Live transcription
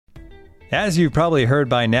As you've probably heard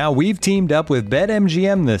by now, we've teamed up with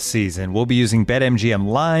BetMGM this season. We'll be using BetMGM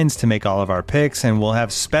lines to make all of our picks, and we'll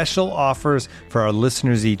have special offers for our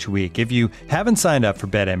listeners each week. If you haven't signed up for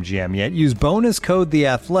BetMGM yet, use bonus code The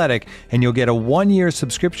Athletic, and you'll get a 1-year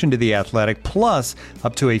subscription to The Athletic, plus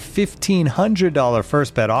up to a $1,500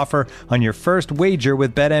 first bet offer on your first wager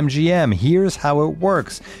with BetMGM. Here's how it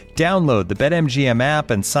works. Download the BetMGM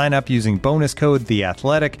app and sign up using bonus code The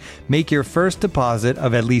Athletic. Make your first deposit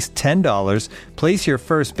of at least $10. Place your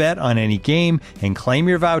first bet on any game and claim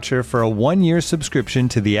your voucher for a 1-year subscription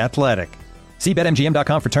to The Athletic. See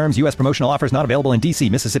BetMGM.com for terms. U.S. promotional offers not available in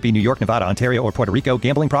D.C., Mississippi, New York, Nevada, Ontario, or Puerto Rico.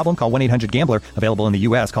 Gambling problem? Call 1-800-GAMBLER. Available in the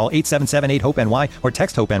U.S. Call 877-8-HOPE-NY or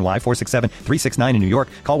text HOPE-NY 467-369 in New York.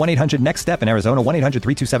 Call 1-800-NEXT-STEP in Arizona.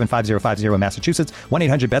 1-800-327-5050 in Massachusetts.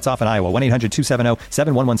 1-800-BETS-OFF in Iowa.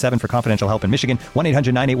 1-800-270-7117 for confidential help in Michigan.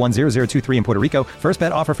 1-800-981-0023 in Puerto Rico. First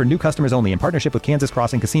bet offer for new customers only in partnership with Kansas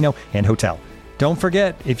Crossing Casino and Hotel. Don't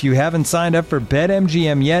forget, if you haven't signed up for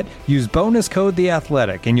BetMGM yet, use bonus code The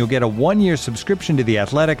Athletic, and you'll get a 1-year subscription to The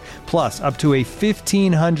Athletic, plus up to a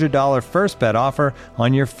 $1,500 first bet offer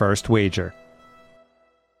on your first wager.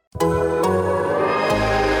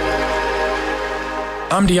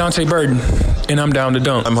 I'm Deontay Burton, and I'm down to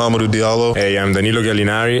dunk. I'm Hamidou Diallo. Hey, I'm Danilo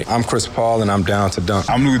Gallinari. I'm Chris Paul, and I'm down to dunk.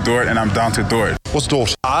 I'm Lou Dort, and I'm down to Dort. What's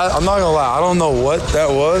Dort? I'm not gonna lie, I don't know what that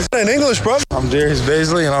was. In English, bro. I'm Darius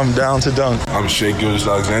Baisley, and I'm down to dunk. I'm Shai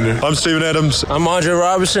Gilgeous-Alexander. I'm Steven Adams. I'm Andre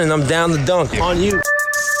Robertson, and I'm down to dunk. On you.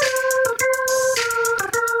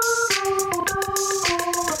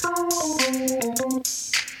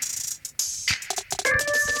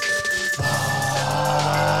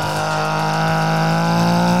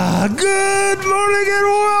 Good morning and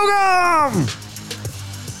welcome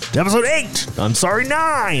to episode 8. I'm sorry,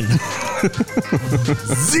 9.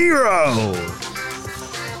 0.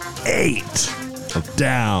 8 of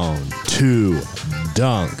Down to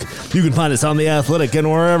Dunk. You can find us on The Athletic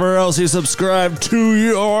and wherever else you subscribe to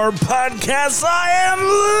your podcasts. I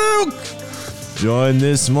am Luke. Joined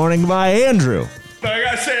this morning by Andrew. I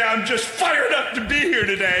gotta say, I'm just fired up to be here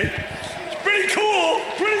today. It's pretty cool.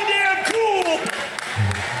 Pretty damn cool.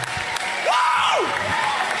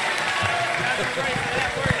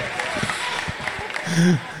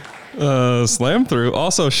 Slam through.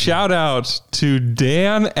 Also, shout out to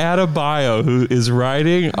Dan Adebayo, who is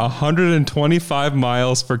riding 125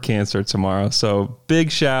 miles for cancer tomorrow. So big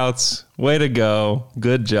shouts. Way to go.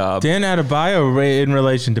 Good job. Dan Adebayo in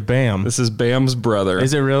relation to Bam. This is Bam's brother.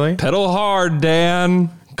 Is it really? Pedal hard, Dan.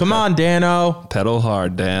 Come on, Dano. Pedal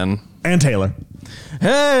hard, Dan. And Taylor.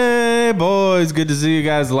 Hey, boys. Good to see you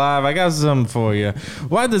guys live. I got something for you.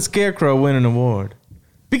 Why'd the Scarecrow win an award?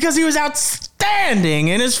 Because he was outstanding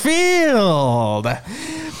in his field.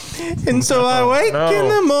 And so I wake in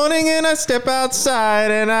the morning and I step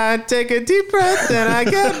outside and I take a deep breath and I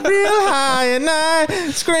get real high and I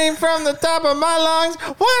scream from the top of my lungs,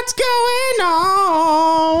 what's going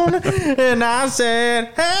on? And I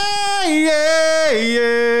said, hey, yeah,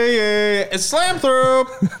 yeah, yeah. And slam through.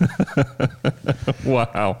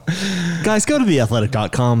 Wow. Guys, go to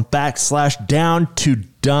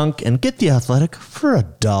theathletic.com/down-to-dunk and get The Athletic for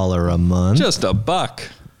 $1 a month. Just $1.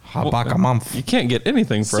 $1 a month. You can't get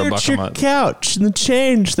anything for $1 a month. Search your couch and the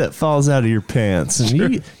change that falls out of your pants. And Sure.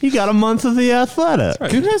 you got a month of The Athletic.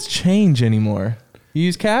 Right. Who does change anymore? You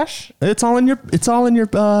use cash? It's all in your couches. It's all on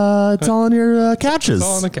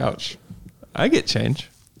the couch. I get change.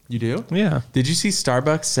 You do? Yeah. Did you see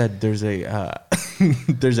Starbucks said there's a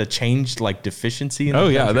there's a change like deficiency in the Oh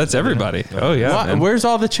yeah, country? that's everybody. Oh yeah. Where's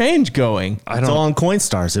all the change going? It's all on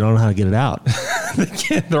Coinstars. They don't know how to get it out. They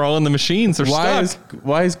can't. They're all in the machines. They're stuck.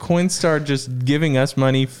 Why is Coinstar just giving us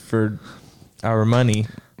money for our money?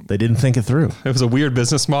 They didn't think it through. It was a weird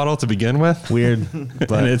business model to begin with. Weird,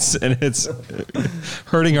 but and it's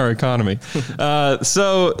hurting our economy.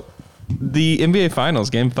 So the NBA Finals,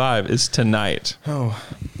 Game 5, is tonight. Oh.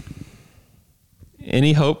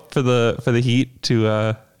 Any hope for the Heat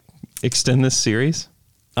to extend this series?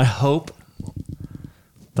 I hope,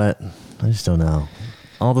 but I just don't know.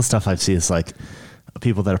 All the stuff I see is like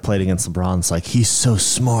people that are played against LeBron. It's like, he's so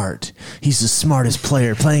smart. He's the smartest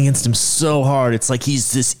player. Playing against him so hard. It's like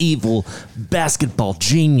he's this evil basketball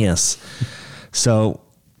genius. So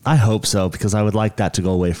I hope so, because I would like that to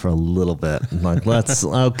go away for a little bit. I'm like,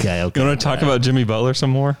 okay. You want to talk about Jimmy Butler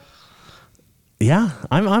some more? Yeah,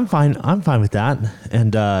 I'm fine. I'm fine with that.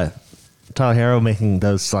 And Tyler Herro making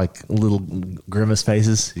those like little grimace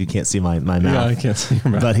faces. You can't see my mouth. Yeah, I can't see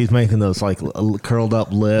your mouth. But he's making those like curled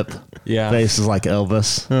up lip faces like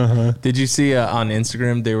Elvis. Did you see on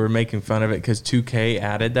Instagram they were making fun of it because 2K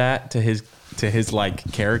added that to his to his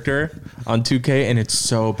like character on 2K, and it's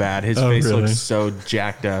so bad. His face really? looks so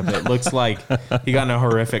jacked up. It looks like he got in a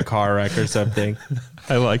horrific car wreck or something.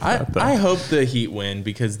 I like that. Though. I hope the Heat win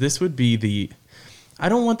because this would be I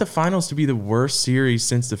don't want the finals to be the worst series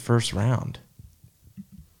since the first round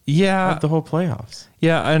Yeah, of the whole playoffs.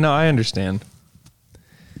 yeah, I know. I understand.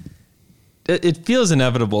 It feels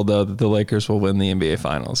inevitable though that the Lakers will win the NBA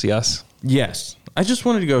Finals. Yes. Yes. I just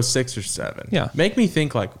wanted to go 6 or 7. Yeah. Make me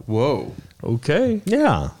think like, whoa. Okay.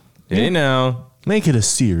 Yeah. Hey, now. Make it a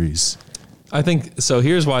series. I think so.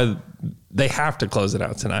 Here's why they have to close it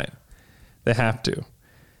out tonight. They have to.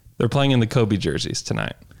 They're playing in the Kobe jerseys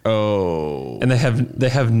tonight. Oh. And they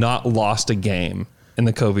have not lost a game in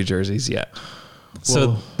the Kobe jerseys yet.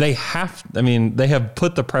 So they have. I mean, they have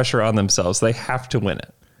put the pressure on themselves. They have to win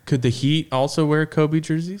it. Could the Heat also wear Kobe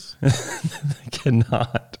jerseys? They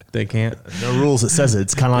cannot. They can't. No rules. It says it.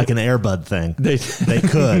 It's kind of like an Airbud thing. They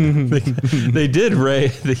could. they did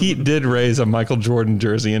raise the Heat did raise a Michael Jordan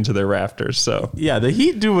jersey into their rafters. So Yeah, the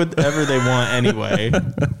Heat do whatever they want anyway.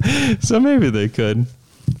 so maybe they could.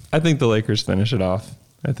 I think the Lakers finish it off.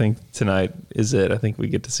 I think tonight is it. I think we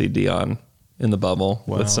get to see Dion in the bubble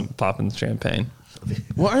with some popping champagne.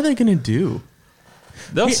 What are they going to do?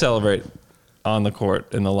 They'll celebrate on the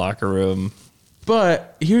court in the locker room.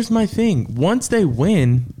 But here's my thing. Once they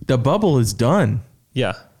win, the bubble is done.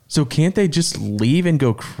 Yeah. So can't they just leave and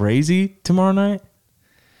go crazy tomorrow night?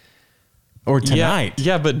 Or tonight?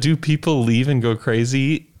 Yeah, but do people leave and go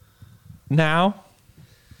crazy now?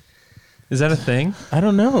 Is that a thing? I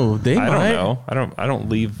don't know. They I might. don't know. I don't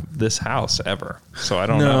leave this house ever. So I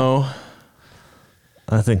don't know. No.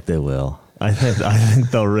 I think they will. I think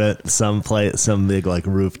they'll rent some big like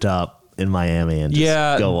rooftop in Miami and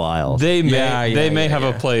just go wild. They may have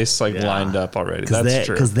a place lined up already. That's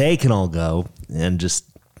true. Because they can all go and just.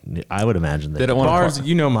 I would imagine They don't want Bars, to.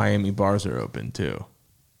 you know, Miami bars are open too.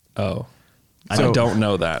 Oh, I don't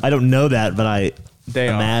know that. I don't know that, but I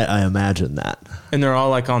are. imagine that. And they're all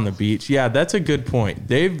like on the beach. Yeah, that's a good point.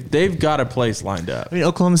 They've got a place lined up. I mean,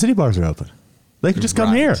 Oklahoma City bars are open. They could just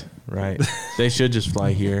come here. Right. They should just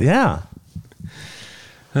fly here. Yeah.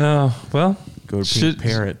 Oh, well. Go to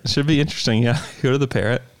Parrot. Should be interesting. Yeah. Go to the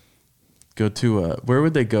Parrot. Go to where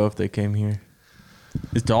would they go if they came here?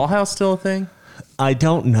 Is Dollhouse still a thing? I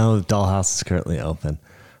don't know if Dollhouse is currently open.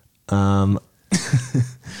 What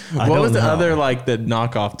was the other like the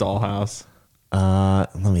knockoff Dollhouse?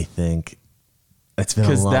 Let me think. It's been a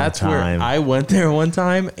long time. Because that's where I went there one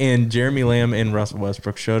time, and Jeremy Lamb and Russell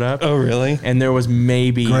Westbrook showed up. Oh, really? And there was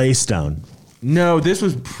maybe Greystone. No, this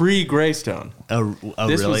was pre-Greystone. Oh,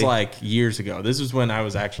 this really? was like years ago. This was when I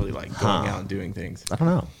was actually like going out and doing things. I don't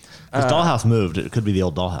know. Because Dollhouse moved. It could be the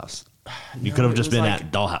old Dollhouse. You could have just been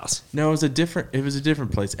at Dollhouse. No, it was a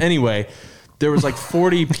different place. Anyway, there was like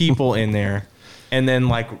 40 people in there, and then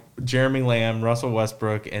like Jeremy Lamb, Russell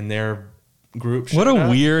Westbrook, and their group. What a showed up.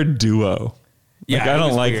 weird duo. Yeah, I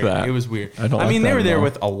don't like weird. that. It was weird. I don't. I mean, like they were that at there all.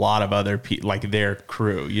 with a lot of other people, like their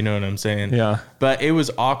crew. You know what I'm saying? Yeah. But it was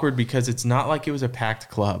awkward because it's not like it was a packed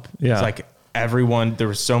club. Yeah. It's like everyone. There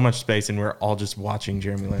was so much space, and we are all just watching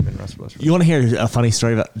Jeremy Lamb and Russell Westbrook. You want to hear a funny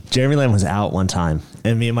story about Jeremy Lamb was out one time,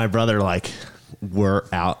 and me and my brother like were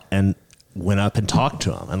out and went up and talked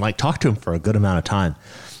to him for a good amount of time,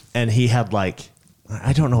 and he had like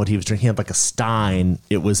I don't know what he was drinking. He had like a Stein.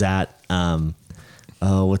 It was at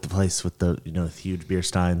what the place with the huge beer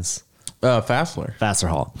steins. Fassler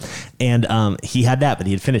Hall. And he had that, but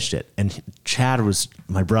he had finished it. And Chad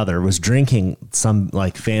my brother was drinking some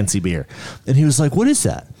like fancy beer. And he was like, "What is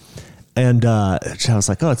that?" And Chad was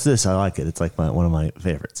like, "Oh, it's this. I like it. It's like one of my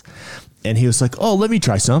favorites." And he was like, "Oh, let me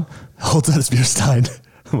try some." Holds out his beer stein.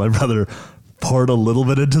 My brother poured a little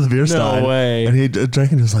bit into the beer stein. No way. And he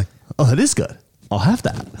drank and he was like, "Oh, that is good. I'll have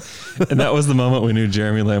that." And that was the moment we knew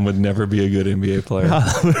Jeremy Lamb would never be a good NBA player.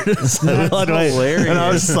 That's hilarious. And I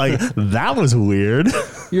was just like, that was weird.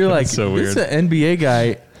 You're like, so this is weird. an NBA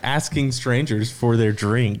guy asking strangers for their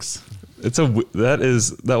drinks.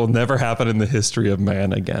 That will never happen in the history of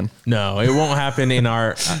man again. No, it won't happen in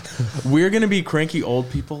our. We're gonna be cranky old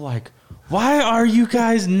people. Like, why are you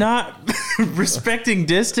guys not respecting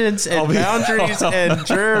distance and boundaries and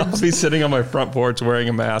germs? I'll be sitting on my front porch wearing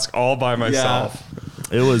a mask all by myself.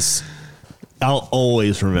 It was. I'll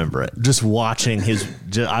always remember it. Just watching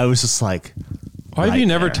I was just like, Why have you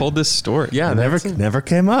never told this story? Yeah, never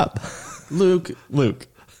came up. Luke.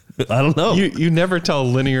 I don't know. You never tell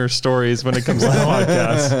linear stories when it comes to the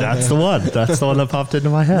podcast. That's the one. That's the one that popped into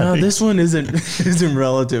my head. No, this one isn't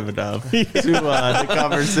relative enough to the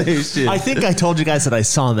conversation. I think I told you guys that I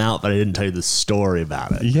saw him out, but I didn't tell you the story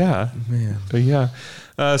about it. Yeah, Man. Yeah.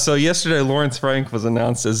 So yesterday, Lawrence Frank was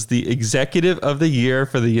announced as the Executive of the Year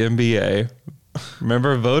for the NBA.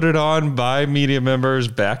 Remember, voted on by media members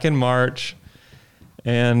back in March.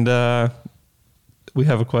 And we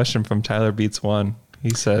have a question from Tyler Beats One.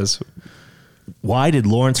 He says, why did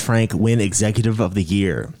Lawrence Frank win Executive of the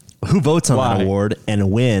Year? Who votes on that award,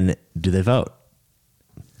 and when do they vote?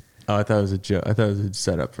 Oh, I thought it was a joke. I thought it was a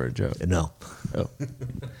setup for a joke. No. Oh.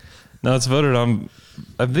 No, it's voted on.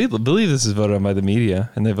 I believe this is voted on by the media,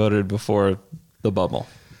 and they voted before the bubble.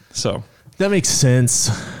 So that makes sense,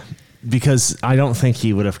 because I don't think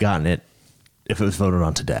he would have gotten it if it was voted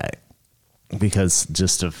on today. Because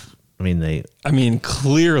they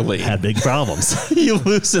clearly had big problems. You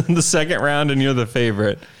lose in the second round and you're the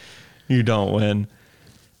favorite. You don't win.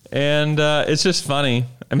 And it's just funny.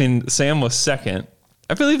 I mean, Sam was second.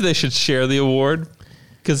 I believe they should share the award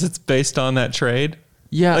because it's based on that trade.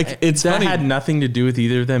 Yeah, it's that funny. had nothing to do with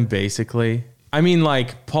either of them, basically. I mean,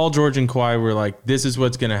 Paul George and Kawhi were like, this is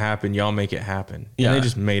what's going to happen. Y'all make it happen. Yeah. And they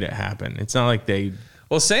just made it happen. It's not like they...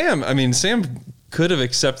 Well, Sam could have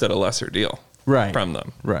accepted a lesser deal from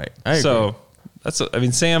them. Right. I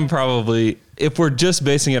agree. Sam probably, if we're just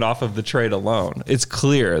basing it off of the trade alone, it's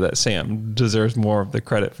clear that Sam deserves more of the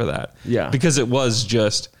credit for that. Yeah. Because it was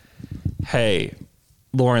just, hey,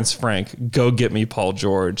 Lawrence Frank, go get me Paul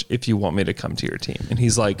George if you want me to come to your team. And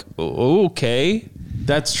he's like, okay.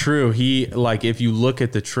 That's true. He, if you look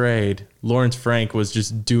at the trade, Lawrence Frank was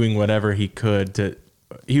just doing whatever he could to,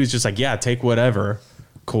 he was just like, yeah, take whatever.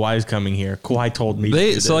 Kawhi's coming here. Kawhi told me to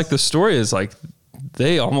do this. So the story is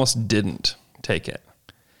they almost didn't take it.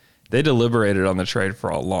 They deliberated on the trade for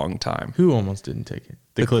a long time. Who almost didn't take it?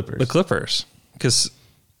 The Clippers. The Clippers. Because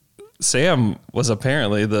Sam was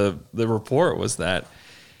apparently, the report was that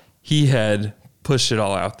he had pushed it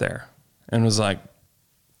all out there and was like,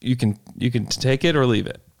 you can take it or leave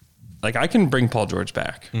it. I can bring Paul George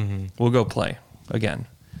back. Mm-hmm. We'll go play again.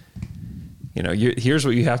 Here's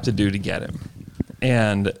what you have to do to get him.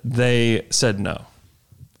 And they said no.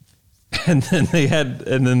 And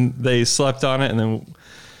then they slept on it, and then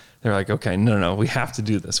they're like, okay, no, we have to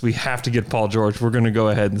do this. We have to get Paul George. We're going to go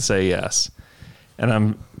ahead and say yes. And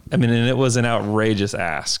and it was an outrageous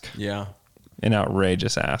ask. Yeah. An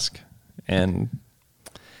outrageous ask. And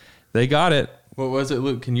they got it. What was it,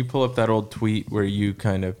 Luke? Can you pull up that old tweet where you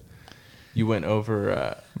went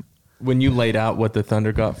over when you laid out what the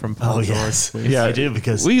Thunder got from Paul George? Yes. Yeah, I do,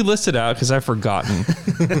 because we listed out because I've forgotten.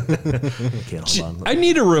 hold on. I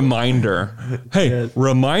need a remander. Hey,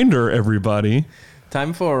 reminder, everybody.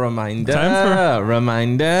 Time for a reminder.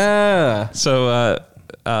 Reminder. So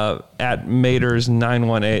at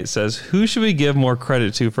Maters918 says, who should we give more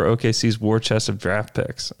credit to for OKC's war chest of draft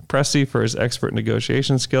picks? Presti for his expert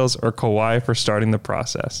negotiation skills, or Kawhi for starting the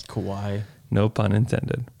process? Kawhi. No pun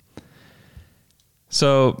intended.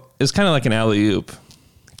 So it's kind of like an alley-oop.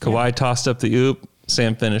 Kawhi tossed up the oop.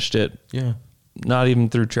 Sam finished it. Yeah. Not even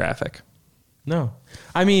through traffic. No.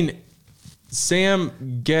 I mean,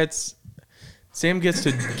 Sam gets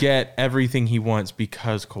to get everything he wants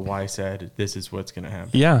because Kawhi said this is what's going to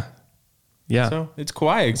happen. Yeah. Yeah. So it's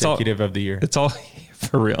Kawhi Executive of the Year. It's all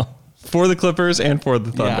for real. For the Clippers and for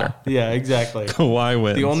the Thunder. Yeah, exactly. Kawhi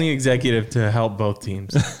wins. The only executive to help both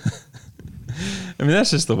teams.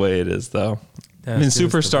 That's just the way it is, though.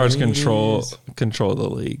 Superstars control the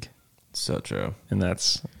league. So true. And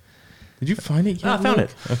that's... Did you find it yet? I found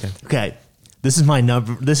it. Okay. This is my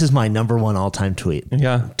number one all-time tweet.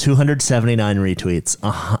 Yeah. 279 retweets,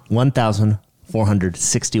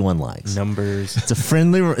 1,461 likes. Numbers. It's a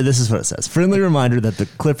friendly, this is what it says. Friendly reminder that the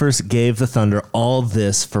Clippers gave the Thunder all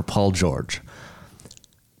this for Paul George.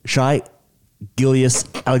 Shai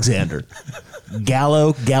Gilgeous-Alexander.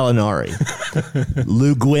 Gallo Gallinari.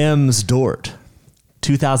 Lou Guims Dort.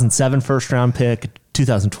 2007 first round pick,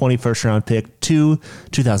 2020 first round pick,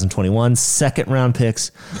 2021 second round picks,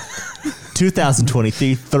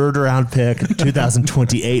 2023 third round pick,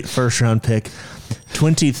 2028 first round pick,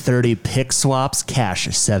 2030 pick swaps, cash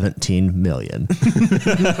 $17 million.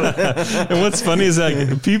 And what's funny is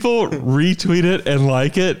that people retweet it and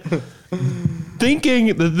like it,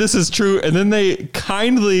 thinking that this is true, and then they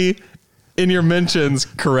kindly, in your mentions,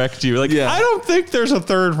 correct you. I don't think there's a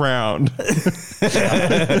third round.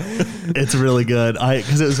 It's really good.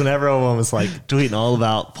 Because it was when everyone was tweeting all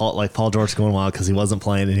about Paul George going wild because he wasn't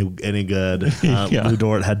playing any good. Lou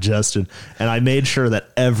Dort had Justin, and I made sure that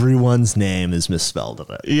everyone's name is misspelled of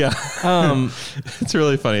it. Yeah, it's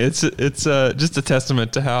really funny. It's just a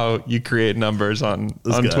testament to how you create numbers on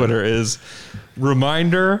good. Twitter. Is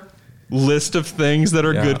reminder list of things that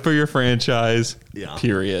are Yeah. good for your franchise. Yeah.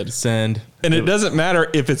 Period. Send. And it doesn't matter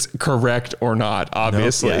if it's correct or not,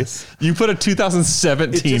 obviously. yes. You put a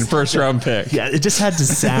 2017 first round pick. Yeah, it just had to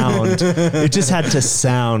sound. It just had to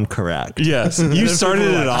sound correct. Yes. You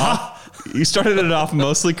started it off. You started it off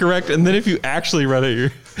mostly correct. And then if you actually read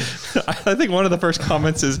it, I think one of the first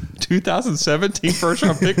comments is 2017 first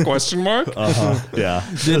round pick question mark. Yeah.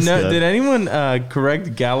 Did anyone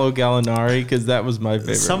correct Gallo Gallinari? Because that was my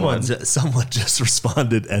favorite Someone just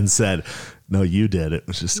responded and said, "No, you did. It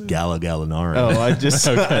was just Gallo Gallinari." Oh, I just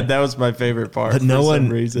that was my favorite part. but for no some one,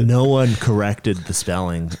 reason. no one corrected the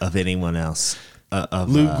spelling of anyone else.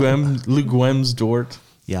 Luke Guem's Dort.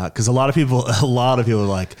 Yeah, because a lot of people are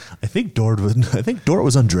like, I think Dort was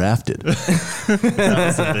undrafted.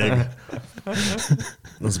 That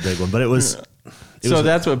was a big one, but it was.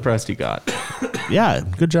 That's what Presty got. Yeah,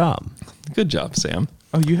 good job. Good job, Sam.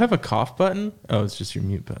 Oh, you have a cough button? Oh, it's just your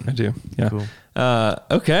mute button. I do. Yeah. Cool.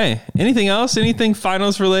 Okay. Anything else? Anything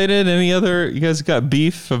finals related? Any other? You guys got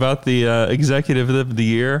beef about the executive of the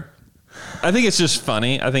year? I think it's just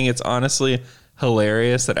funny. I think it's honestly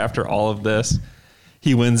hilarious that after all of this,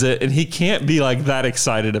 he wins it and he can't be like that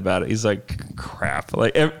excited about it. He's like, crap.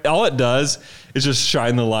 Like all it does is just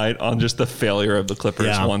shine the light on just the failure of the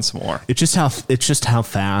Clippers once more. It's just how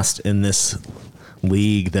fast in this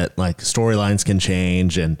league that like storylines can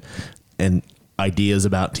change and ideas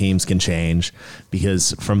about teams can change,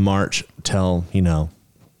 because from March till,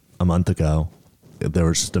 a month ago, there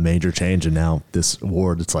was just a major change. And now this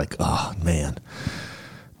award, it's like, oh man,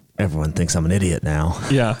 everyone thinks I'm an idiot now.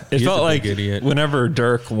 Yeah. It He's felt a like big idiot. whenever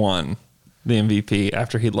Dirk won the MVP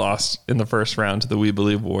after he lost in the first round to the We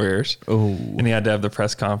Believe Warriors. Oh. And he had to have the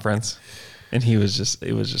press conference. And it was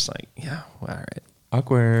just like, yeah, all right.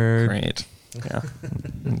 Awkward. Great. Yeah.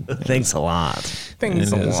 Thanks a lot.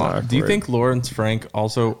 Thanks It a is lot. awkward. Do you think Lawrence Frank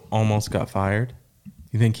also almost got fired?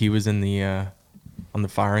 You think he was in the on the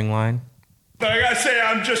firing line? I gotta say,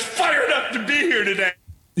 I'm just fired up to be here today.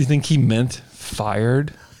 You think he meant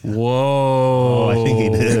fired? Whoa! I think he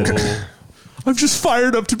did. I'm just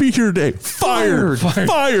fired up to be here today. Fired. I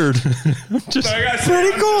gotta say,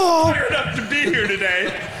 Pretty I'm cool. just fired up to be here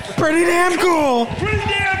today. Pretty damn cool. Pretty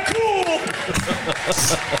damn cool.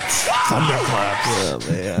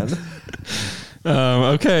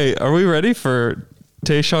 Okay. Are we ready for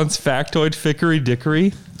Tayshawn's factoid fickery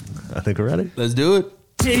dickery? I think we're ready. Let's do it.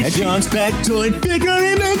 John's factoid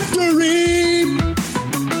figure mystery.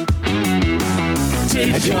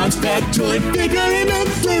 John's factoid figure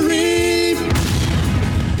mystery.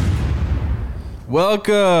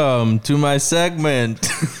 Welcome to my segment.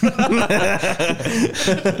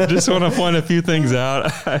 Just want to point a few things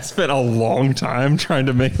out. I spent a long time trying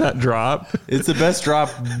to make that drop. It's the best drop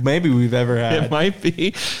maybe we've ever had. It might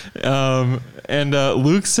be. And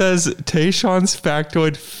Luke says Tayshawn's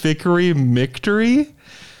factoid fickery mictory.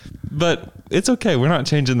 But it's okay. We're not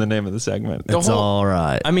changing the name of the segment. It's all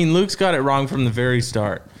right. I mean, Luke's got it wrong from the very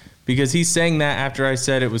start, because he's saying that after I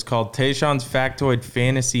said it was called Tayshawn's Factoid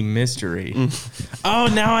Fantasy Mystery. Oh,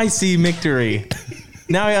 now I see Mictory.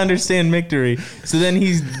 Now I understand Mictory. So then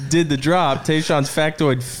he did the drop, Tayshawn's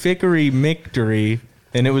Factoid Fickery Mictory,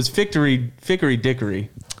 and it was Fickery Dickory.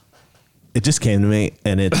 It just came to me,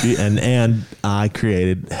 and and I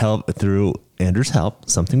created help through Andrew's help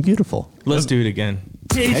something beautiful. Let's do it again.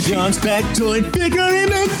 John's factoid figure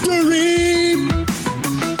mystery.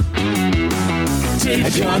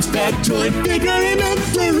 John's factoid figure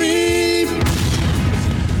mystery.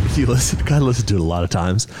 If you gotta listen to it a lot of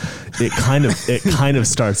times, it kind of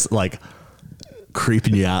starts like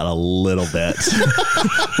creeping you out a little bit.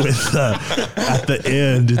 With at the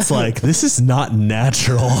end, it's like, this is not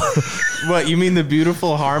natural. What, you mean the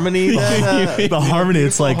beautiful harmony? The harmony,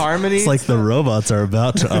 it's like harmony? It's like the robots are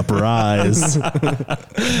about to uprise.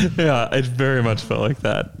 Yeah, it very much felt like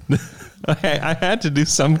that. I had to do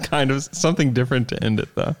something different to end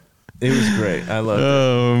it, though. It was great. I loved it.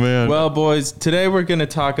 Oh, man. Well, boys, today we're going to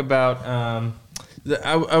talk about.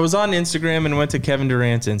 I was on Instagram and went to Kevin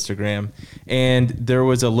Durant's Instagram, and there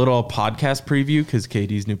was a little podcast preview because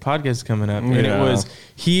KD's new podcast is coming up, and it was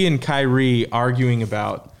he and Kyrie arguing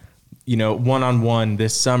about, one-on-one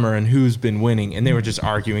this summer and who's been winning, and they were just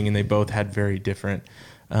arguing, and they both had very different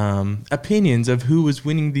opinions of who was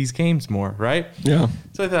winning these games more, right? Yeah.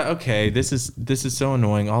 So I thought, okay, this is so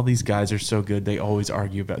annoying. All these guys are so good. They always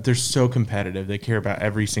argue about. They're so competitive. They care about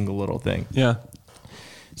every single little thing. Yeah.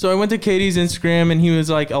 So I went to Katie's Instagram, and he was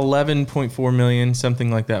like 11.4 million, something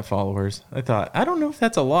like that, followers. I thought, I don't know if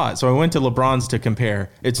that's a lot. So I went to LeBron's to compare.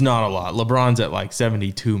 It's not a lot. LeBron's at like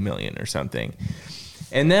 72 million or something.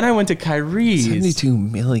 And then I went to Kyrie's. 72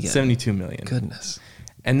 million. 72 million. Goodness.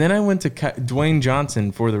 And then I went to Dwayne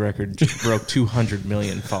Johnson, for the record, just broke 200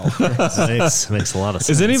 million followers. makes a lot of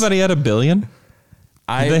sense. Is anybody at 1 billion?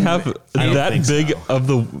 I They have I don't that think big so. of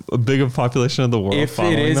the big of population of the world. If it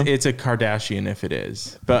following is, them? it's a Kardashian. If it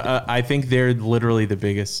is, but I think they're literally the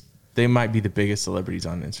biggest. They might be the biggest celebrities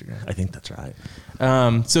on Instagram. I think that's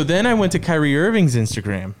right. So then I went to Kyrie Irving's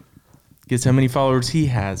Instagram. Guess how many followers he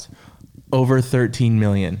has? Over 13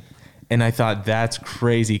 million. And I thought, that's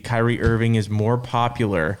crazy. Kyrie Irving is more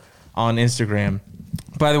popular on Instagram.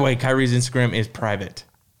 By the way, Kyrie's Instagram is private.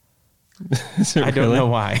 Is it I don't really? know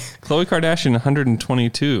why. Khloe Kardashian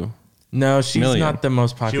 122. No, she's Million. not the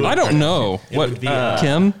most popular. I don't know. It What would be,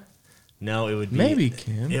 Kim? No, it would be Maybe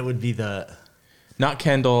Kim. It would be the Not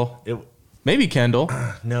Kendall. it, Maybe Kendall.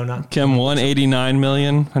 no, not Kim 189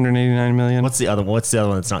 million. 189 million. What's the other one? What's the other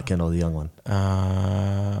one that's not Kendall, the young one?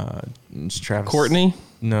 It's Travis. Courtney?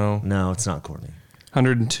 No. No, it's not Courtney.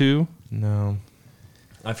 102. No.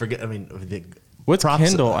 I forget. I mean, What's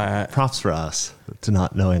Kendall at? Props for us to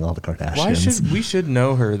not knowing all the Kardashians. Why should we should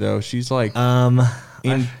know her though? She's like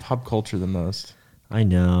in pop culture the most. I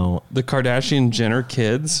know. The Kardashian Jenner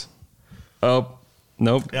kids. Oh,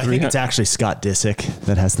 nope. I think it's actually Scott Disick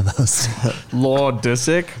that has the most. Lord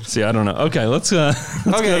Disick. See, I don't know. Okay, let's go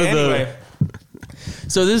to Anyway.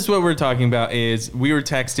 So this is what we're talking about is we were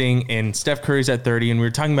texting and Steph Curry's at 30 and we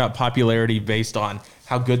were talking about popularity based on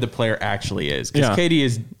how good the player actually is. Because Yeah. KD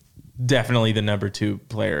is definitely the number 2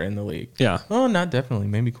 player in the league. Yeah. Oh, not definitely.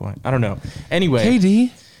 Maybe quite. I don't know. Anyway.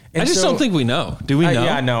 KD? And I just so- don't think we know. Do we know?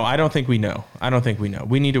 Yeah, no, I don't think we know.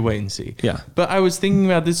 We need to wait and see. Yeah. But I was thinking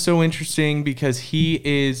about this so interesting because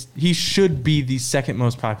he should be the second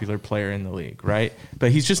most popular player in the league, right?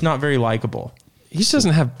 But he's just not very likable. He just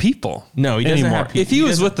doesn't have people. No, he doesn't anymore. have people. If he He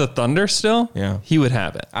was doesn't- with the Thunder still, Yeah. he would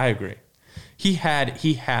have it. I agree. He had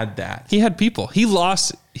that. He had people. He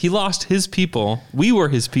lost his people. We were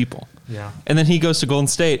his people. Yeah. And then he goes to Golden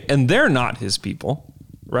State and they're not his people,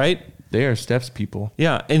 right? They are Steph's people.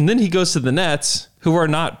 Yeah. And then he goes to the Nets, who are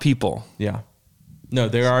not people. Yeah. No,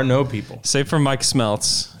 there are no people. Save for Mike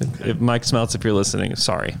Smeltz. If Mike Smeltz, if you're listening,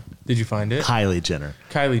 sorry. Did you find it? Kylie Jenner.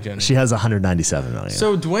 Kylie Jenner. She has 197 million.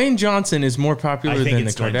 So Dwayne Johnson is more popular I think than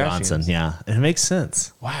it's the Dwayne Kardashians. Johnson. Yeah, it makes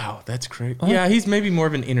sense. Wow, that's crazy. Yeah, he's maybe more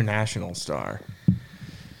of an international star.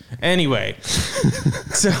 Anyway,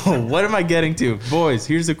 so what am I getting to? Boys,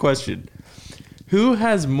 here's the question. Who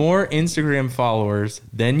has more Instagram followers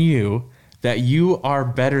than you that you are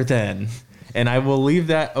better than? And I will leave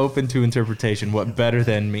that open to interpretation, what better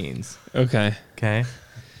than means. Okay. Okay?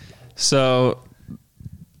 So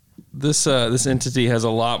this entity has a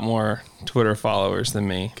lot more Twitter followers than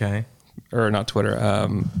me. Okay. Or not Twitter,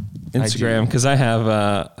 Instagram, because I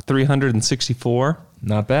have 364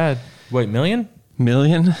 Not bad. Wait, million?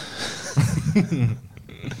 million.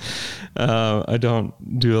 I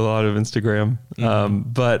don't do a lot of Instagram,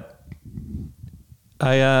 but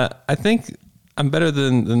I think I'm better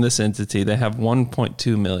than this entity. They have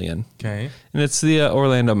 1.2 million, Okay. and it's the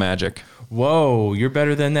Orlando Magic. Whoa, you're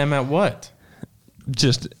better than them at what?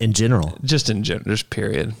 Just In general, in general, just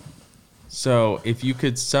period. So if you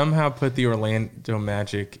could somehow put the Orlando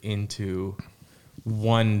Magic into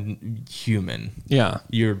one human, Yeah,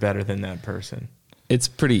 you're better than that person. it's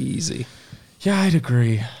pretty easy. Yeah, I'd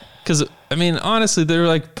agree. Because I mean, honestly, they're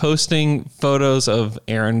like posting photos of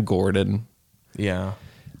Aaron Gordon Yeah.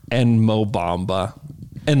 and Mo Bamba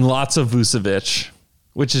and lots of Vucevic,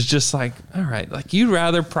 which is just like, all right, like you'd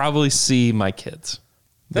rather probably see my kids.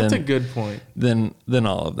 That's than, a good point. than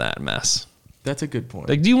all of that mess. That's a good point.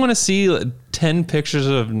 Like, do you want to see like, 10 pictures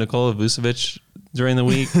of Nikola Vucevic during the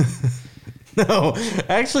week? No,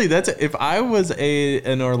 actually, if I was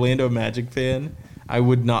an Orlando Magic fan, I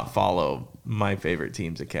would not follow my favorite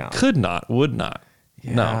team's account. Could not, would not.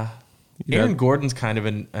 Yeah. No. Aaron Yeah. Gordon's kind of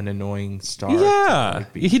an annoying star. to, Yeah.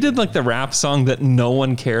 like, be- He did like the rap song that no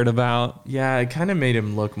one cared about. Yeah, it kind of made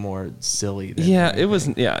him look more silly. Than Yeah,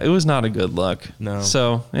 anything. it was not a good look. No.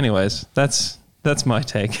 So, anyways, that's my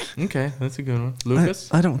take. Okay, that's a good one. Lucas?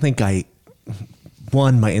 I don't think my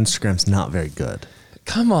Instagram's not very good.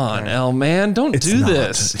 Come on, El man, don't It's do not.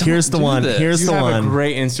 this. Here's Don't the do one. this. Here's You the have one. a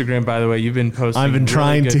great Instagram, by the way. You've been posting I've been really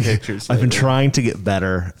trying good to pictures. I've been lately. trying to get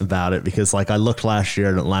better about it because like I looked last year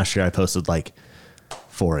and last year I posted like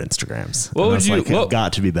 4 Instagrams. What And I would was you- like, what- I've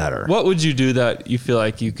got to be better. What would you do that you feel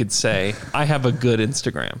like you could say, I have a good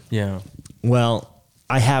Instagram? Yeah. Well,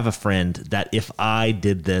 I have a friend that if I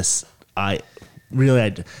did this,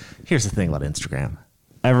 here's the thing about Instagram.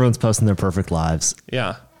 Everyone's posting their perfect lives.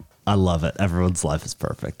 Yeah. I love it. Everyone's life is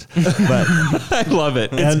perfect. But I love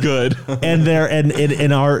it. It's good.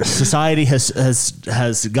 And our society has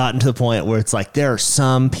gotten to the point where it's like there are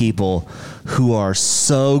some people who are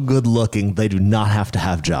so good looking they do not have to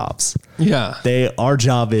have jobs. Yeah. Our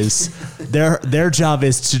job is their job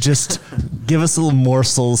is to just give us little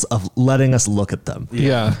morsels of letting us look at them.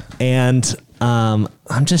 Yeah. And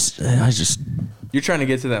You're trying to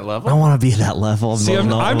get to that level? I want to be at that level. See,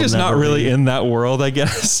 I'm just not really in that world, I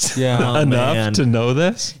guess. Yeah. enough to know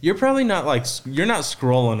this. You're probably not you're not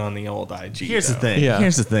scrolling on the old IG. Here's the though. thing. Yeah.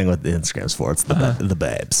 Here's the thing with the Instagram's for. It's the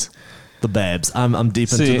babes. The babes. I'm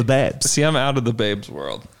deep into the babes. See, I'm out of the babes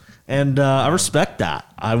world. And I respect that.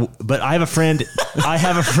 But I have a friend. I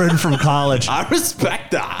have a friend from college. I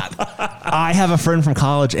respect that. I have a friend from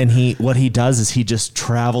college, and what he does is he just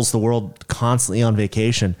travels the world constantly on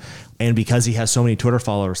vacation. And because he has so many Twitter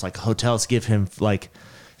followers, like hotels give him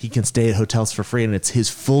he can stay at hotels for free, and it's his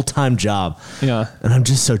full-time job. Yeah. And I'm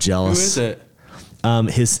just so jealous. Who is it?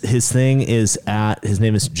 His thing is his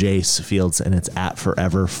name is Jace Fields, and it's at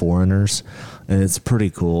Forever Foreigners, and it's pretty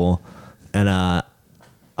cool. And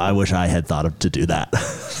I wish I had thought to do that.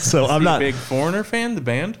 So I'm not a big Foreigner fan. The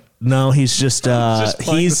band. No, he's just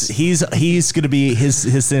he's gonna be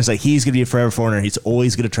his thing's like he's gonna be a forever foreigner. He's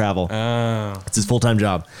always gonna travel. Oh. It's his full-time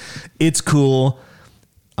job. It's cool.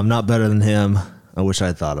 I'm not better than him. I wish I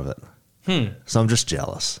had thought of it. So I'm just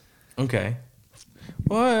jealous. Okay.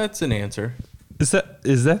 Well, that's an answer. Is that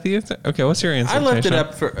the answer? Okay, what's your answer? I left it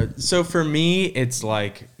up for me. It's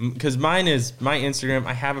like because mine is my Instagram.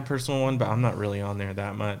 I have a personal one, but I'm not really on there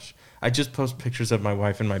that much. I just post pictures of my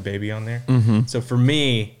wife and my baby on there. Mm-hmm. So for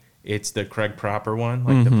me, it's the Craig Proper one,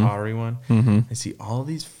 like the pottery one. Mm-hmm. I see all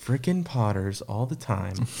these freaking potters all the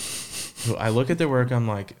time. So I look at their work. I'm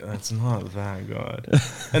like, that's not that good.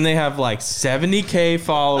 And they have like 70K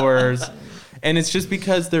followers, and it's just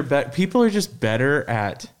because people are just better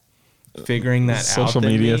at figuring that out. Social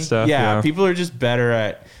media stuff. Yeah, people are just better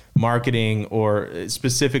at marketing or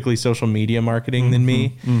specifically social media marketing than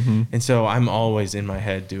me. Mm-hmm. And so I'm always in my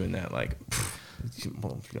head doing that like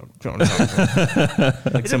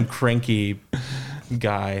like some cranky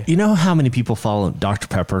guy. You know how many people follow Dr.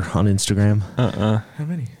 Pepper on Instagram? How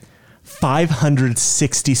many?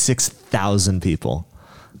 566,000 people.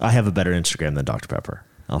 I have a better Instagram than Dr. Pepper.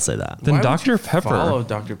 I'll say that. Then Why would Dr. you Pepper. Follow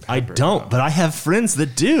Dr. Pepper. I don't, but I have friends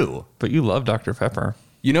that do. But you love Dr. Pepper.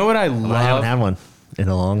 You know what I love? I haven't had one in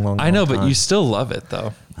a long I know, time. but you still love it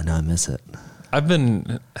though. I know, I miss it. I've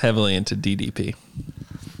been heavily into DDP.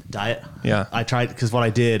 Diet? Yeah. I tried, because what I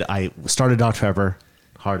did, I started Dr. Pepper,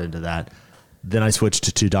 hard into that. Then I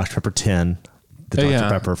switched to Dr. Pepper 10, the Dr. yeah.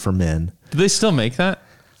 Pepper for men. Do they still make that?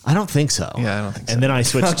 I don't think so. Yeah, I don't think so. And then I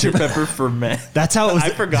switched Dr. to Pepper for men. That's how it was. I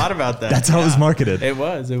forgot about that. That's how it was marketed. It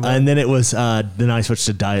was. And then it was. Then I switched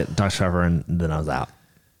to Diet Dr. Pepper, and then I was out.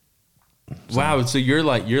 Wow. So you're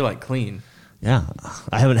like clean. Yeah,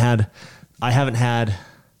 I had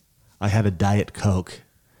a Diet Coke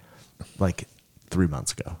like 3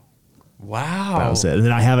 months ago. Wow. That was it. And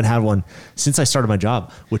then I haven't had one since I started my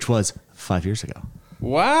job, which was 5 years ago.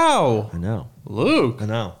 Wow. I know, Luke. I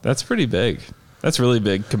know. That's pretty big. That's really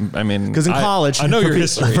big. I mean, Because in college, I know your for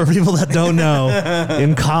history. For people that don't know,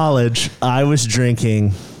 in college, I was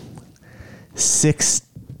drinking 6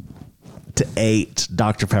 to 8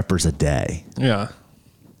 Dr. Peppers a day. Yeah.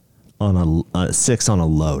 On a 6 on a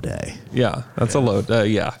low day. Yeah. That's a load.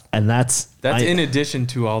 Yeah. And that's in addition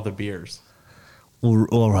to all the beers.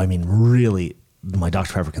 Or I mean, really, my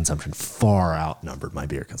Dr. Pepper consumption far outnumbered my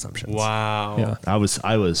beer consumption. Wow. Yeah. I was.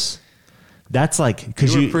 That's like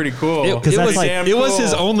because You were pretty cool. It was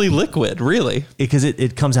his only liquid, really. because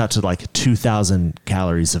it comes out to like 2,000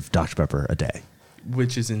 calories of Dr. Pepper a day.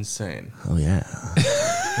 Which is insane. Oh yeah,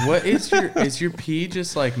 What is your pee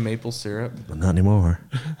just like maple syrup? not anymore.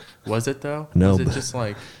 Was it though? No, Was it but- just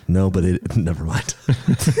like No, but never mind.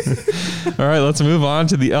 All right, let's move on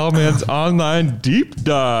to the L-Man's Online Deep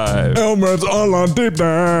Dive. Elmer's online deep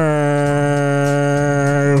dive.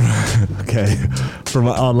 Okay, for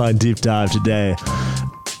my online deep dive today,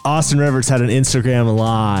 Austin Rivers had an Instagram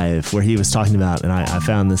live where he was talking about, and I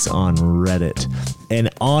found this on Reddit. And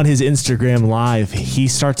on his Instagram live, he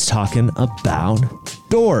starts talking about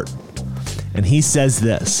Dort. And he says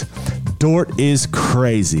this: Dort is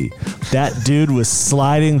crazy. That dude was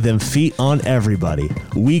sliding them feet on everybody.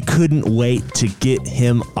 We couldn't wait to get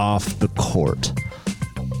him off the court.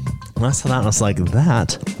 When I saw that, I was like,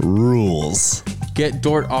 that rules. get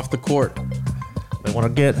Dort off the court? They want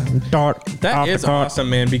to get Dort That off is the court. awesome,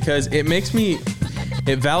 man, because it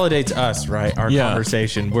validates us, right? Our Yeah.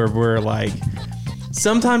 conversation where we're like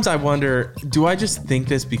Sometimes I wonder, do I just think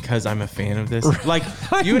this because I'm a fan of this? Like,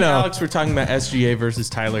 you and Alex were talking about SGA versus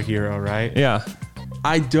Tyler Hero, right? Yeah.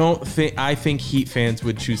 I think Heat fans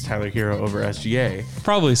would choose Tyler Hero over SGA.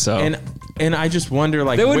 Probably so. And I just wonder,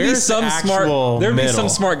 like, There would be where's some the actual middle?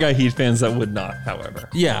 smart guy Heat fans that would not, however.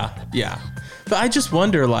 Yeah. But I just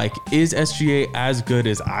wonder, like, is SGA as good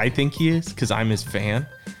as I think he is? Because I'm his fan.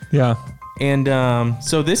 Yeah. And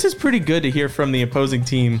so this is pretty good to hear from the opposing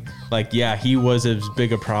team. Like, yeah, he was as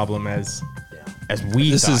big a problem as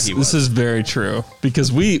we thought he was. This is very true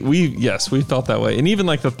because we felt that way. And even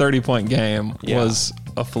like the 30-point game was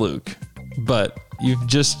a fluke. But it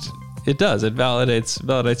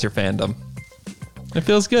validates your fandom. It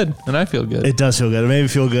feels good, and I feel good. It does feel good. It made me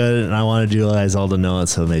feel good, and I wanted you guys all to know it,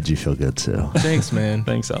 so it made you feel good too. Thanks, man.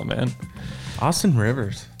 Thanks, Al, man. Austin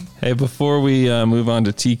Rivers. Hey, before we move on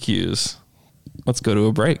to TQs, let's go to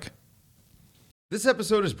a break. This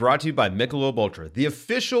episode is brought to you by Michelob Ultra, the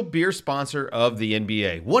official beer sponsor of the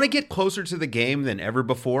NBA. Want to get closer to the game than ever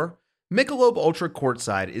before? Michelob Ultra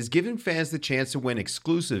Courtside is giving fans the chance to win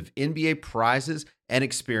exclusive NBA prizes and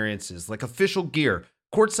experiences like official gear,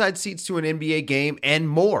 courtside seats to an NBA game, and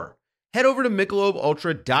more. Head over to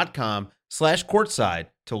MichelobUltra.com/courtside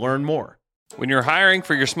to learn more. When you're hiring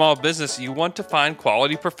for your small business, you want to find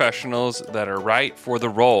quality professionals that are right for the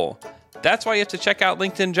role. That's why you have to check out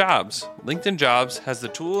LinkedIn Jobs. LinkedIn Jobs has the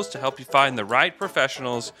tools to help you find the right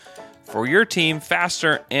professionals for your team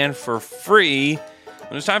faster and for free.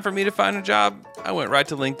 When it was time for me to find a job, I went right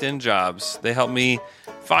to LinkedIn Jobs. They helped me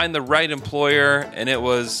find the right employer, and it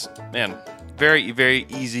was, very, very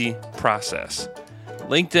easy process.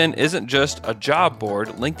 LinkedIn isn't just a job board.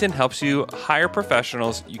 LinkedIn helps you hire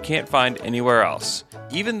professionals you can't find anywhere else.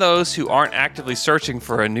 Even those who aren't actively searching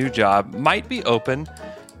for a new job might be open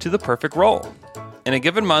to the perfect role. In a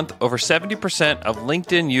given month, over 70% of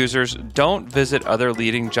LinkedIn users don't visit other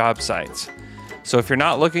leading job sites. So if you're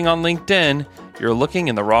not looking on LinkedIn, you're looking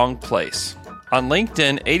in the wrong place. On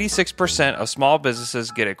LinkedIn, 86% of small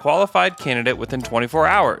businesses get a qualified candidate within 24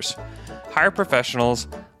 hours. Hire professionals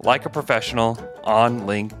like a professional on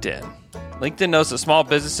LinkedIn. LinkedIn knows that small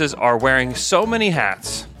businesses are wearing so many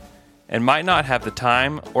hats and might not have the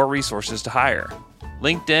time or resources to hire.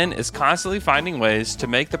 LinkedIn is constantly finding ways to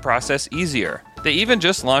make the process easier. They even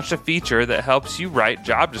just launched a feature that helps you write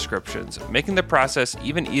job descriptions, making the process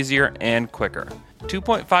even easier and quicker.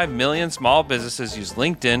 2.5 million small businesses use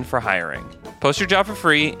LinkedIn for hiring. Post your job for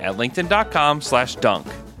free at linkedin.com/dunk.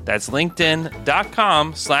 That's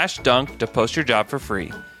linkedin.com/dunk to post your job for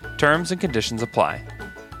free. Terms and conditions apply.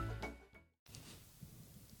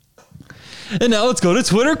 And now let's go to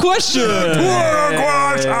Twitter questions.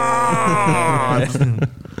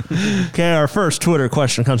 Okay, our first Twitter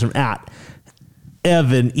question comes from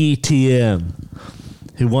 @EvanETM,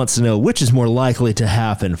 who wants to know which is more likely to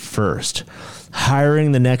happen first,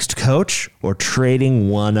 hiring the next coach or trading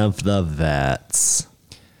one of the vets.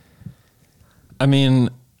 I mean,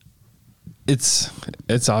 it's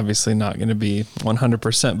obviously not going to be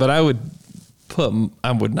 100%, but I would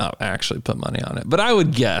not actually put money on it, but I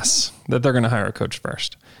would guess that they're going to hire a coach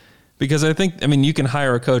first, because I mean, you can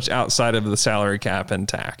hire a coach outside of the salary cap and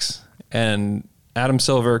tax. And Adam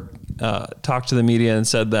Silver talked to the media and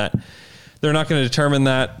said that they're not going to determine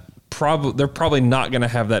that. They're probably not going to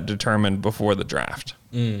have that determined before the draft.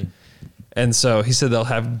 And so he said they'll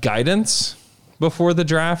have guidance before the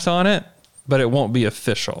draft on it, but it won't be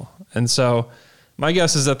official. And so my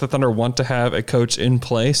guess is that the Thunder want to have a coach in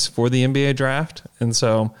place for the NBA draft. And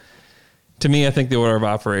so to me, I think the order of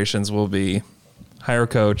operations will be hire a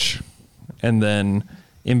coach and then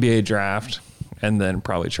NBA draft and then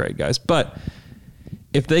probably trade guys. But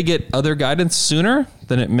if they get other guidance sooner,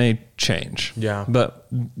 then it may change. Yeah. But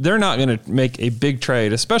they're not going to make a big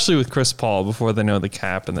trade, especially with Chris Paul, before they know the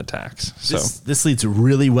cap and the tax. So This leads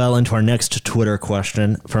really well into our next Twitter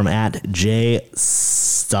question from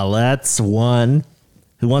 @JStalets1,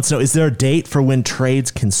 who wants to know, is there a date for when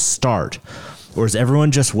trades can start? Or is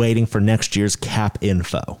everyone just waiting for next year's cap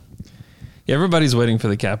info? Yeah, everybody's waiting for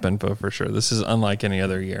the cap info for sure. This is unlike any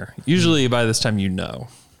other year. Usually by this time you know.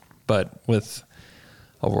 But with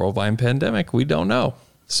a worldwide pandemic, we don't know.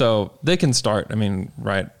 So they can start, I mean,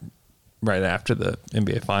 right after the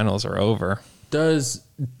NBA finals are over. Do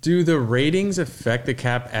the ratings affect the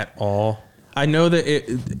cap at all? I know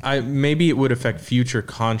that maybe it would affect future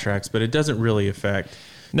contracts, but it doesn't really affect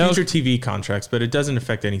future TV contracts, but it doesn't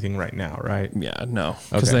affect anything right now, right? Yeah, no,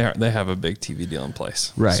 because they have a big TV deal in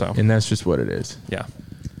place. Right, so. And that's just what it is. Yeah.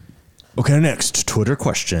 Okay, next Twitter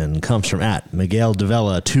question comes from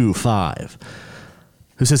 @MiguelDevella25,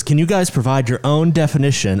 who says, can you guys provide your own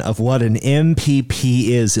definition of what an MPP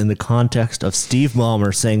is in the context of Steve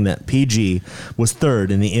Ballmer saying that PG was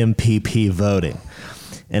third in the MPP voting?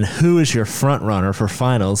 And who is your front runner for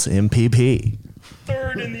finals MPP?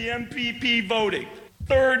 Third in the MPP voting.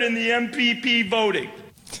 Third in the MPP voting.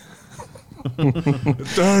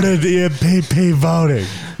 Third in the MPP voting.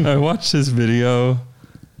 I watched his video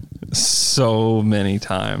so many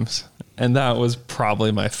times, and that was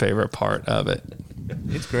probably my favorite part of it.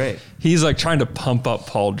 It's great. He's like trying to pump up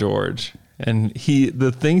Paul George, and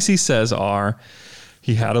the things he says are,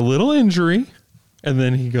 he had a little injury, and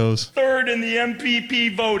then he goes, Third in the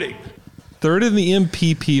MPP voting. Third in the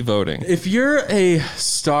MPP voting. If you're a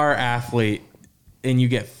star athlete and you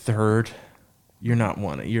get third, you're not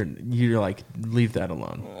one. You're like, leave that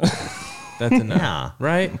alone. That's enough, Yeah.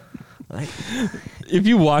 right? If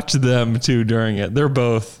you watch them too during it, they're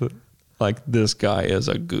both like, this guy is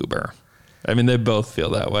a goober. I mean, they both feel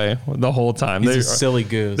that way the whole time. He's a silly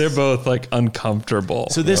goose. They're both like uncomfortable.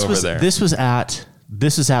 So this was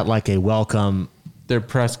at like a welcome their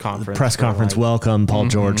press conference. Like, welcome Paul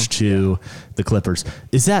George to the Clippers.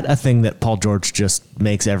 Is that a thing that Paul George just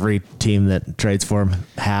makes every team that trades for him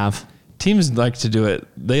have? Teams like to do it.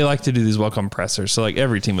 They like to do these welcome pressers. So like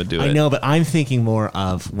every team would do it. I know, but I'm thinking more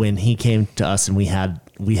of when he came to us and we had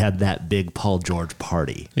that big Paul George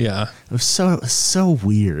party. Yeah. It was so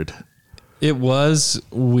weird. It was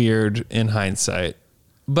weird in hindsight.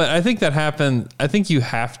 But I think that happened. I think you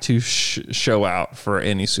have to show out for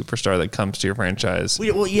any superstar that comes to your franchise.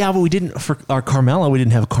 But we didn't for our Carmelo. We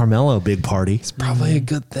didn't have a Carmelo big party. It's probably a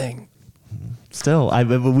good thing. Still,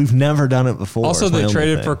 we've never done it before. Also, they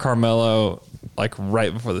traded for Carmelo like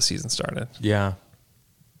right before the season started. Yeah.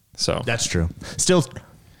 So that's true. Still,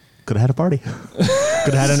 could have had a party.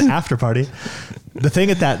 Could have had an after party. The thing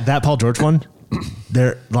at that Paul George one,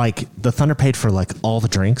 they're like the Thunder paid for like all the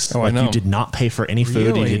drinks. Oh, like I know. You did not pay for any food.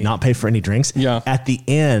 Really? You did not pay for any drinks. Yeah. At the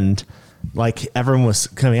end, like everyone was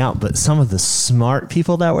coming out, but some of the smart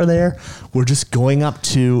people that were there were just going up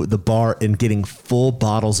to the bar and getting full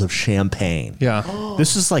bottles of champagne. Yeah.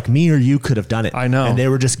 This is like me or you could have done it. I know. And they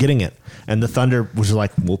were just getting it. And the Thunder was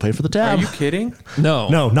like, we'll pay for the tab. Are you kidding? No.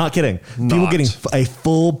 No, not kidding. People Not. getting a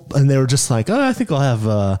full, and they were just like, oh, I think I'll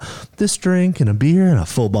have this drink and a beer and a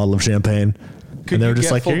full bottle of champagne. Could and they you were just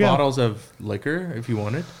get like, full here you go. bottles of liquor if you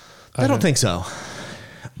wanted? I don't think so.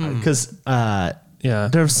 Because Yeah.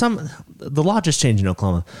 there's the law just changed in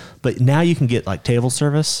Oklahoma, but now you can get like table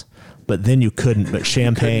service, but then you couldn't. But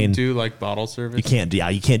champagne, Do like bottle service? you can't. Yeah,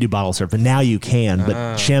 you can't do bottle service, but now you can.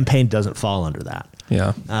 But champagne doesn't fall under that.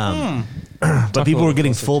 Yeah. But people were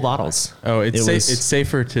getting full bottles. Oh, it's It was- it's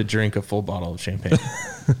safer to drink a full bottle of champagne.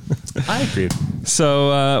 I agree.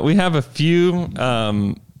 So we have a few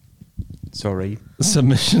Sorry.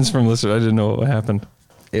 submissions from listeners. I didn't know what happened.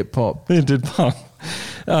 It popped. It did pop.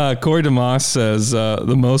 Corey DeMoss says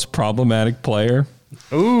the most problematic player.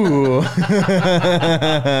 Ooh. Third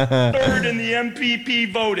in the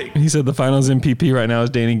MPP voting. He said the finals MVP right now is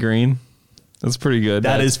Danny Green. That's pretty good.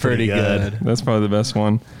 That is pretty good. That's probably the best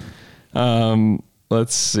one.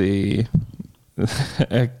 Let's see.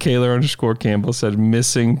 Kaler_Campbell said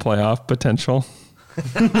missing playoff potential.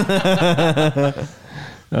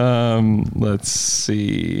 Let's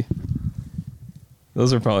see.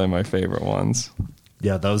 Those are probably my favorite ones.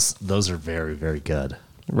 Yeah, those are very, very good.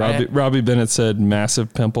 Robbie Bennett said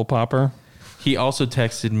massive pimple popper. He also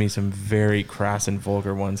texted me some very crass and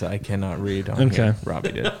vulgar ones that I cannot read on here.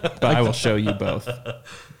 Robbie did. But I will show you both.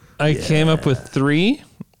 I came up with 3.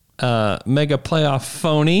 Mega playoff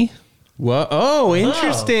phony. What? Oh,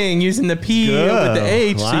 interesting. Using the P with the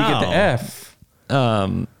H so you get the F.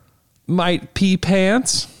 Might pee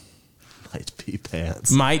pants. Might pee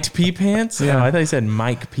pants. Might pee pants? Yeah. Oh, I thought you said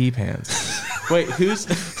Mike pee pants. Wait, who's...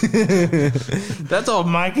 That's all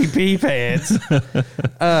Mikey pee pants.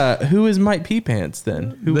 Who is Mike pee pants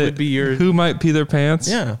then? Who would be your... Who might pee their pants?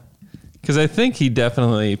 Yeah. Because I think he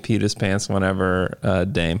definitely peed his pants whenever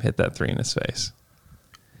Dame hit that 3 in his face.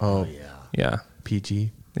 Oh, Yeah.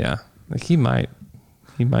 PG. Yeah. Like he might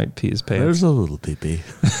pee his pants. There's a little pee-pee.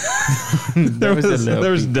 there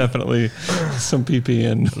was definitely some pee-pee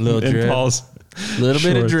in drip. Paul's Little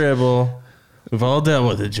bit of shorts. dribble. We've all dealt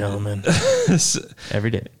with it, gentlemen. Every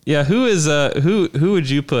day. Yeah, who is who would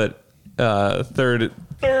you put third?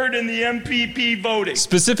 Third in the MPP voting.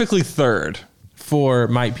 Specifically third. For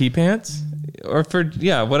Mike Pee Pants? Or for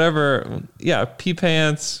whatever. Yeah, pee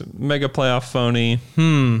pants, mega playoff phony.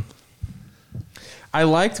 I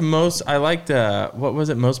liked what was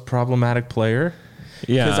it, most problematic player?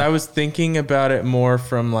 Yeah. Because I was thinking about it more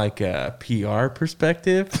from like a PR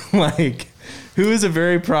perspective. Like, who is a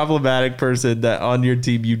very problematic person that on your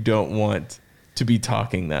team you don't want to be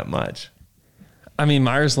talking that much? I mean,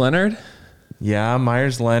 Myers Leonard. Yeah,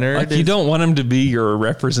 Myers Leonard. Like, you don't want him to be your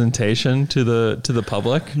representation to the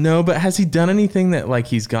public. No, but has he done anything that like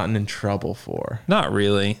he's gotten in trouble for? Not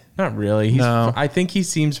really. Not really. No. I think he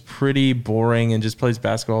seems pretty boring and just plays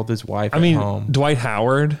basketball with his wife I mean, at home. Dwight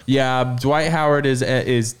Howard. Yeah, Dwight Howard is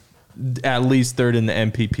at least third in the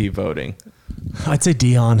MVP voting. I'd say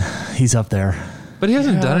Dion. He's up there. But he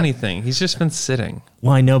hasn't done anything. He's just been sitting.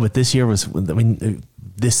 Well, I know, but this year was, I mean,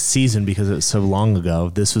 this season, because it was so long ago,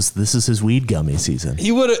 this is his weed gummy season.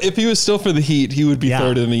 He would, if he was still for the Heat, he would be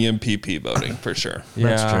third in the MPP voting for sure.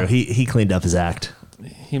 That's true. He cleaned up his act.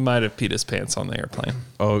 He might have peed his pants on the airplane.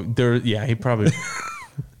 Oh, he probably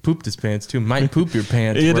pooped his pants too. Might poop your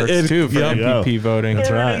pants It- works it- too for yeah. MVP voting.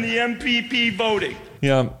 Third in the MPP voting.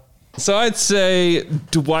 Yeah. So I'd say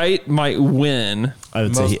Dwight might win. I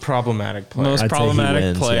would say Most problematic player. Most I'd say he problematic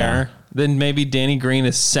wins, player. yeah. Then maybe Danny Green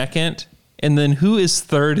is second. And then who is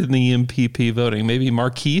third in the MPP voting? Maybe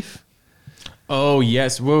Markeith? Oh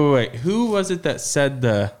yes. Wait. Who was it that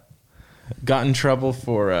said got in trouble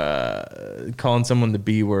for calling someone the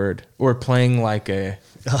B word or playing like a?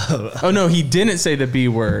 Oh no, he didn't say the B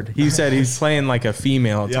word. He said he's playing like a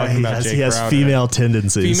female. Talking about Jake he has Browder. female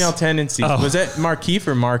tendencies. Female tendencies. Oh. Was that Markeith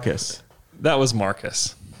or Marcus? That was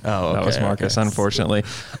Marcus. Oh, okay, that was Marcus, okay. unfortunately.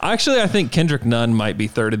 Actually, I think Kendrick Nunn might be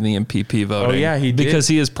third in the MPP voting. Oh, yeah, he did. Because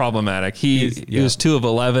he is problematic. He was 2 of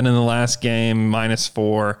 11 in the last game,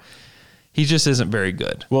 -4. He just isn't very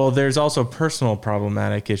good. Well, there's also personal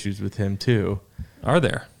problematic issues with him too. Are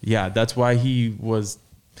there? Yeah, that's why he was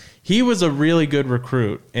a really good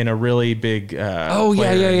recruit and a really big. Oh,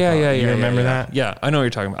 player in college. yeah. You remember yeah. that? Yeah, I know what you're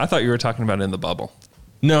talking about. I thought you were talking about in the bubble.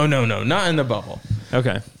 No, not in the bubble.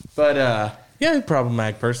 Okay. But yeah,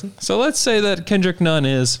 problematic person. So let's say that Kendrick Nunn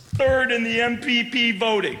is Third in the MPP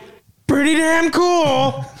voting. Pretty damn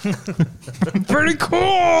cool. pretty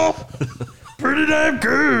cool. Pretty damn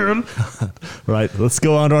good. Right, let's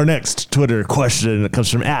go on to our next Twitter question. It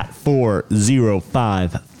comes from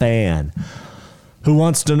 @405fan, who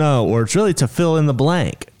wants to know, or it's really to fill in the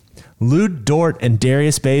blank. Lou Dort and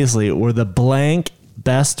Darius Baisley were the blank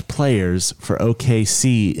best players for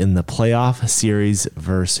OKC in the playoff series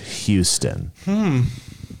versus Houston.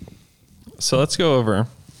 So let's go over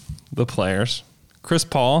the players. Chris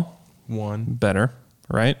Paul, One. better,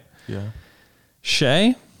 right? Yeah.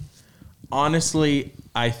 Shea, Honestly,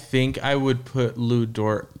 I think I would put Lou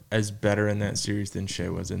Dort as better in that series than Shea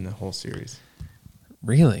was in the whole series.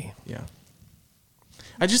 really? Yeah.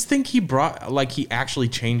 I just think he actually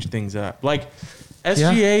changed things up. Like,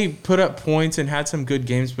 SGA put up points and had some good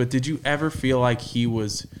games, but did you ever feel like he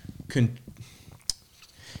was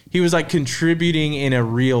like contributing in a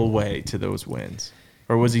real way to those wins?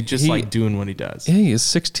 Or was he just like doing what he does? Yeah, he has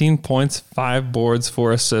 16 points, 5 boards,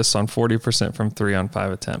 4 assists on 40% from 3 on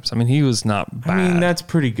 5 attempts. I mean, he was not bad. I mean, that's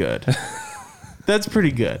pretty good. That's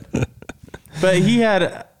pretty good. But he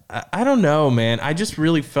had, I don't know, man. I just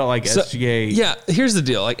really felt like SGA. Yeah, here's the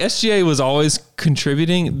deal. Like, SGA was always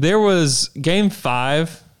contributing. There was game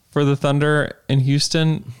 5 for the Thunder in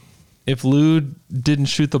Houston. If Lou didn't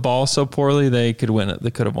shoot the ball so poorly, they could win it.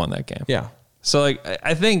 They could have won that game. Yeah. So, like,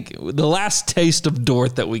 I think the last taste of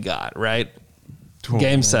Dort that we got, right?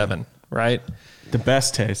 Game 7, right? The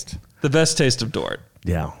best taste. The best taste of Dort.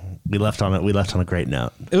 Yeah, we left on a great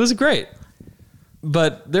note. It was great.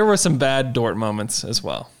 But there were some bad Dort moments as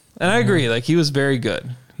well. And I agree. Like, he was very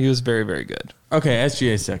good. He was very, very good. Okay,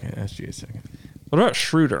 SGA second. What about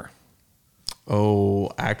Schroeder?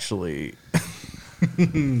 Oh, actually.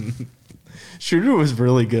 Schroeder was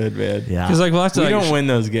really good, man. Yeah. Because, like, we'll have to, We like, don't win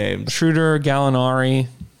those games. Schroeder, Gallinari.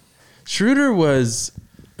 Schroeder was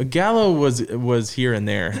Gallo was here and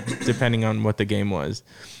there, depending on what the game was.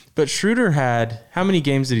 But Schroeder had, how many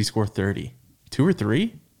games did he score 30? 2 or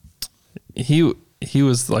 3? He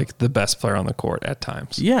was like the best player on the court at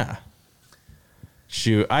times. Yeah.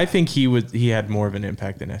 Shoot, I think he had more of an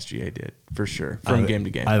impact than SGA did, for sure, from game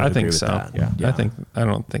to game. I agree think with so. that. Yeah. I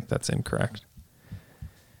don't think that's incorrect.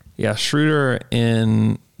 Yeah, Schroeder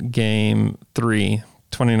in game 3,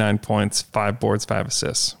 29 points, 5 boards, 5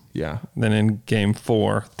 assists. Yeah. Then in game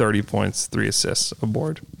 4, 30 points, 3 assists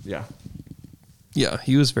aboard. Yeah. Yeah,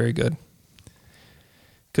 he was very good.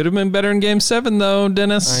 Could have been better in game 7 though,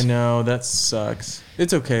 Dennis. I know, that sucks.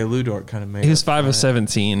 It's okay. Lou Dort kind of made He was up 5 for of it.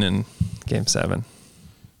 17 in game 7.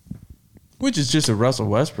 Which is just a Russell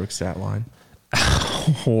Westbrook stat line.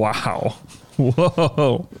 Wow.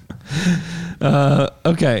 Whoa.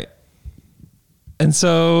 Okay. And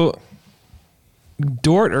so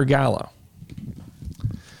Dort or Gallo?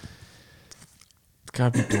 It's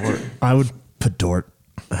got to be Dort. I would put Dort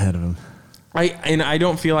ahead of him. I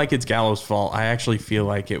don't feel like it's Gallo's fault. I actually feel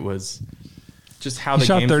like it was just how He the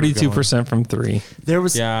shot games were 32% from three. There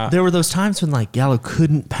were those times when like Gallo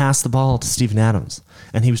couldn't pass the ball to Steven Adams,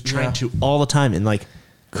 and he was trying to all the time and like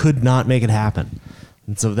could not make it happen.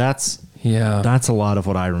 And so that's a lot of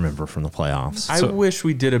what I remember from the playoffs. I wish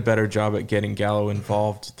we did a better job at getting Gallo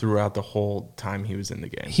involved throughout the whole time he was in the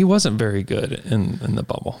game. He wasn't very good in the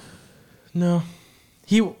bubble. No,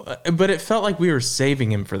 but it felt like we were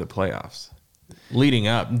saving him for the playoffs. Leading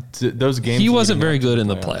up to those games, he wasn't very good in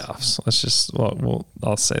the playoffs. Let's just,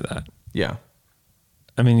 I'll say that. Yeah.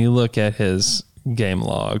 I mean, you look at his game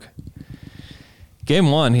log.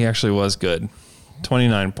 Game 1, he actually was good.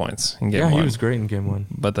 29 points in game 1. Yeah, he was great in game 1.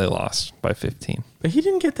 But they lost by 15. But he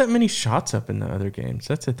didn't get that many shots up in the other games.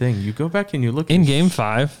 That's the thing. You go back and you look in game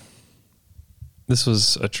 5. This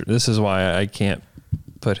is why I can't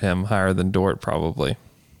put him higher than Dort probably.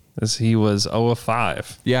 As he was 0 of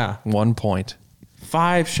 5. Yeah. 1 point.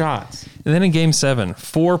 5 shots. And then in game 7,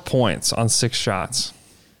 4 points on 6 shots.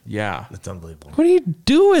 Yeah. That's unbelievable. What are you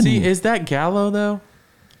doing? See, is that Gallo though?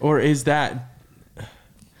 Or is that...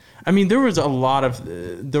 I mean, there was a lot of...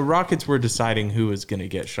 the Rockets were deciding who was going to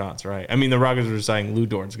get shots, right? I mean, the Rockets were deciding Lou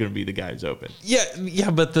Dort's going to be the guy who's open.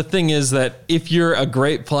 Yeah, but the thing is that if you're a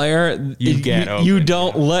great player, you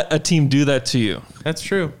don't let a team do that to you. That's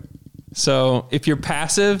true. So if you're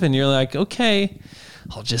passive and you're like, okay,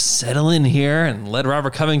 I'll just settle in here and let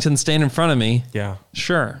Robert Covington stand in front of me. Yeah.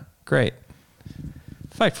 Sure. Great.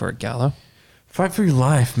 Fight for it, Gallo. Fight for your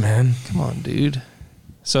life, man. Come on, dude.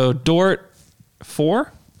 So Dort,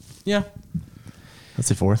 4? Yeah. Let's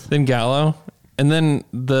say 4th. Then Gallo. And then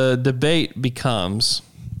the debate becomes...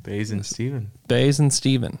 Bays and Steven.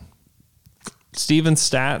 Steven's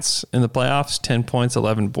stats in the playoffs, 10 points,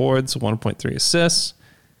 11 boards, 1.3 assists.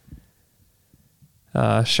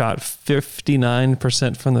 Shot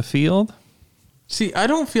 59% from the field. See, I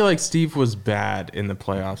don't feel like Steve was bad in the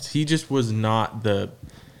playoffs. He just was not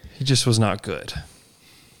good.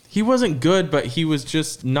 He wasn't good, but he was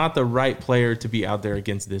just not the right player to be out there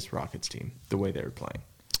against this Rockets team, the way they were playing.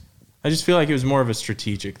 I just feel like it was more of a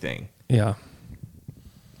strategic thing. Yeah.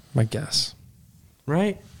 My guess.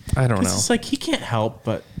 Right? I don't know. It's like he can't help,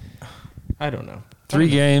 but I don't know. 3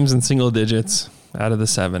 games in single digits out of the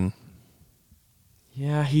 7.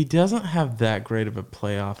 Yeah, he doesn't have that great of a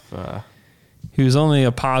playoff. He was only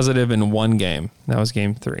a positive in 1 game. That was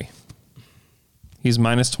game 3. He's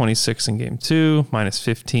minus 26 in game 2, minus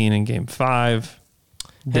 15 in game 5.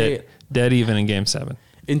 Dead even in game 7.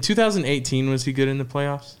 In 2018, was he good in the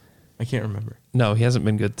playoffs? I can't remember. No, he hasn't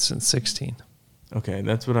been good since 16. Okay,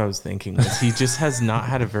 that's what I was thinking. He just has not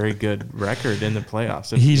had a very good record in the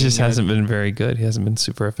playoffs. He just hasn't been very good. He hasn't been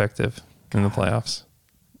super effective in the playoffs.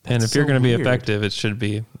 And if you're going to be effective, it should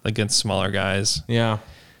be against smaller guys. Yeah.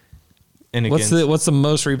 And what's the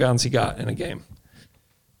most rebounds he got in a game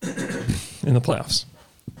in the playoffs?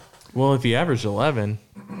 Well, if he averaged 11,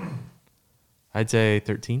 I'd say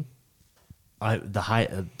 13.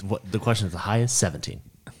 The question is the highest 17.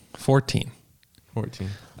 14.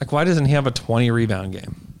 Like, why doesn't he have a 20 rebound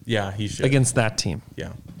game? Yeah, he should. Against that team.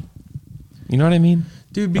 Yeah. You know what I mean?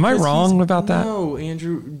 Dude, am I wrong about that? No,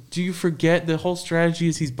 Andrew. Do you forget the whole strategy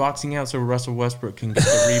is he's boxing out so Russell Westbrook can get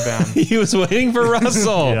the rebound? He was waiting for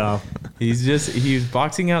Russell. Yeah. He's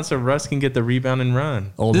boxing out so Russ can get the rebound and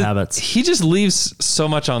run. Old habits. He just leaves so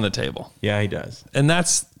much on the table. Yeah, he does. And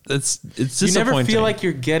it's disappointing. You never feel like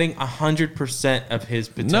you're getting 100% of his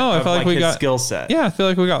potential. No, I feel like we got skill set. Yeah, I feel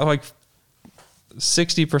like we got like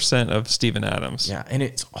 60% of Steven Adams. Yeah, and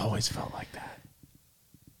it's always felt like that.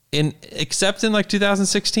 Except in like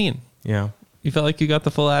 2016. Yeah. You felt like you got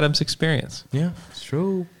the full Adams experience. Yeah, it's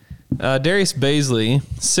true. Darius Bazley,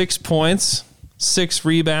 6 points, 6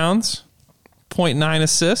 rebounds, 0.9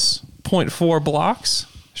 assists, 0.4 blocks,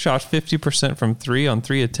 shot 50% from 3 on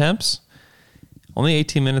 3 attempts. Only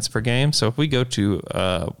 18 minutes per game. So if we go to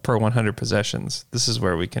per 100 possessions, this is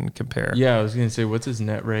where we can compare. Yeah, I was going to say, what's his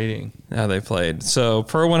net rating? How they played. So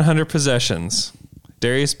per 100 possessions,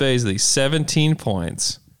 Darius Bazley, 17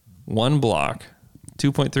 points, 1 block,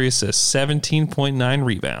 2.3 assists, 17.9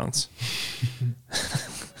 rebounds.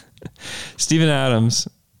 Steven Adams,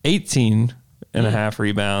 18.5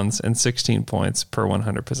 rebounds and 16 points per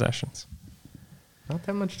 100 possessions. Not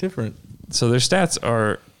that much different. So their stats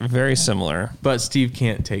are very similar. But Steve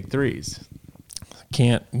can't take threes.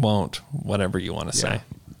 Can't, won't, whatever you want to say.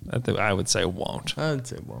 I would say won't. I'd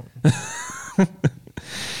say won't.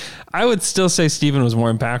 I would still say Steven was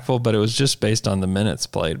more impactful, but it was just based on the minutes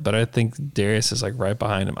played. But I think Darius is like right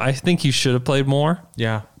behind him. I think he should have played more.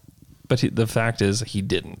 Yeah. But the fact is he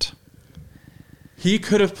didn't. He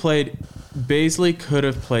could have played. Baisley could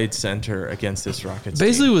have played center against this Rockets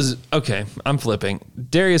Baisley team. was, okay, I'm flipping.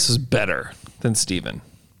 Darius was better than Steven.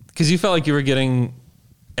 Because you felt like you were getting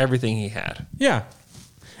everything he had. Yeah.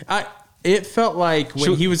 It felt like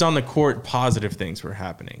when he was on the court, positive things were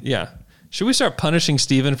happening. Yeah. Should we start punishing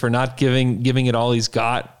Steven for not giving it all he's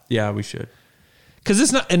got? Yeah, we should. Because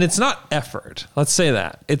it's not effort. Let's say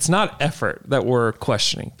that. It's not effort that we're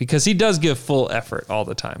questioning, because he does give full effort all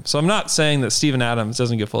the time. So I'm not saying that Steven Adams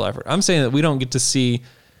doesn't give full effort. I'm saying that we don't get to see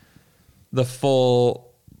the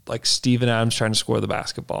full, like, Steven Adams trying to score the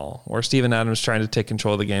basketball, or Steven Adams trying to take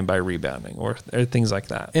control of the game by rebounding, or things like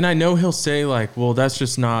that. And I know he'll say, like, well, that's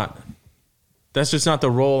just not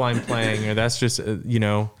the role I'm playing, or that's just,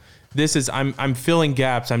 this is, I'm filling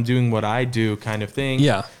gaps, I'm doing what I do kind of thing.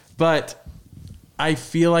 Yeah. But I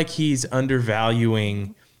feel like he's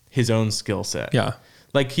undervaluing his own skill set. Yeah.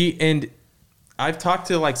 Like and I've talked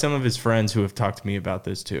to like some of his friends who have talked to me about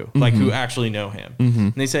this too, like who actually know him.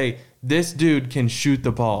 And they say, this dude can shoot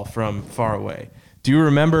the ball from far away. Do you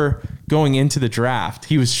remember going into the draft,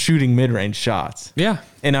 he was shooting mid-range shots? Yeah.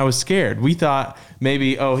 And I was scared. We thought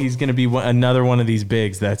maybe, he's going to be another one of these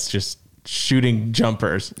bigs that's just shooting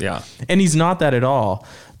jumpers. Yeah. And he's not that at all.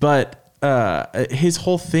 But his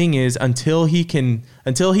whole thing is until he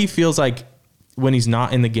feels like when he's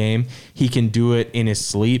not in the game, he can do it in his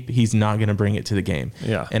sleep, he's not going to bring it to the game.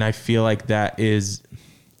 Yeah. And I feel like there's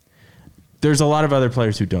a lot of other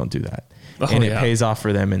players who don't do that. And it pays off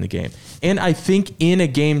for them in the game. And I think in a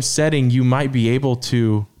game setting, you might be able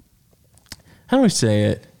to, how do I say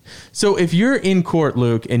it? So if you're in court,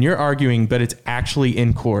 Luke, and you're arguing, but it's actually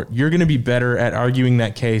in court, you're going to be better at arguing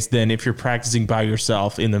that case than if you're practicing by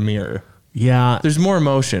yourself in the mirror. Yeah. There's more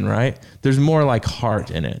emotion, right? There's more like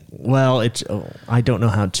heart in it. Well, I don't know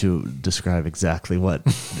how to describe exactly what,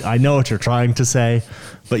 I know what you're trying to say,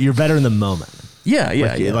 but you're better in the moment. Yeah.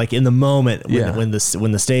 Like in the moment when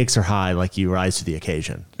the stakes are high, like you rise to the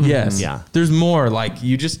occasion. Yes. Yeah. There's more, like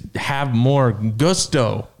you just have more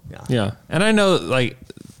gusto. Yeah. And I know like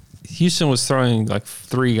Houston was throwing like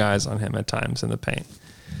 3 guys on him at times in the paint.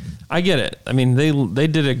 I get it. I mean, they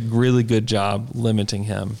did a really good job limiting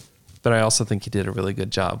him, but I also think he did a really good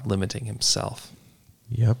job limiting himself.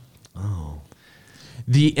 Yep. Oh.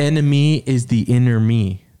 The enemy is the inner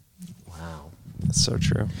me. Wow. That's so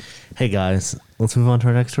true. Hey guys, let's move on to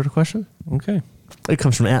our next Twitter question. Okay. It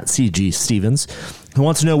comes from @CG Stevens, who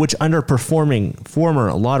wants to know which underperforming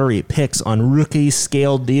former lottery picks on rookie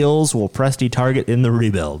scale deals will Presti target in the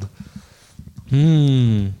rebuild.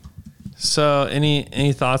 So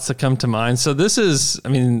any thoughts that come to mind? So this is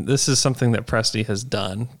something that Presti has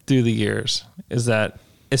done through the years, is that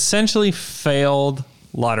essentially failed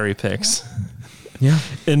lottery picks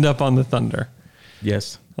end up on the Thunder.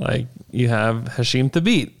 Yes. Like you have Hashim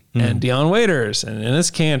Thabit and Dion Waiters and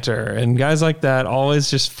Enes Kanter and guys like that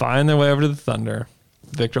always just find their way over to the Thunder.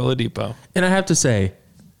 Victor Oladipo. And I have to say,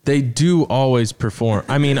 they do always perform.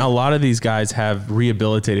 I mean, a lot of these guys have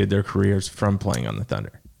rehabilitated their careers from playing on the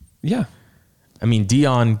Thunder. Yeah. I mean,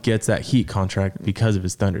 Dion gets that Heat contract because of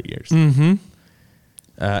his Thunder years. Enes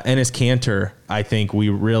Kanter, I think we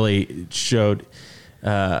really showed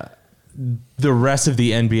the rest of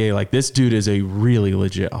the NBA, like this dude is a really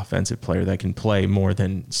legit offensive player that can play more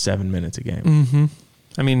than 7 minutes a game.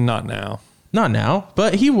 I mean, not now. Not now,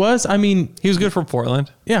 but he was. I mean, he was good for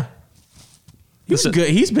Portland. Yeah. He's good.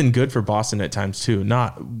 He's been good for Boston at times too.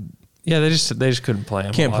 Yeah, they just couldn't play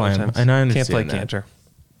him. Can't play him, and I understand Can't play Kanter.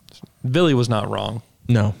 Billy was not wrong.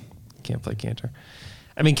 No, can't play Kanter.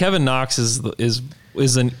 I mean, Kevin Knox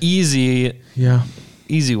is an easy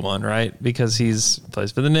one, right? Because he's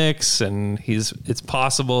plays for the Knicks, and it's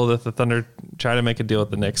possible that the Thunder try to make a deal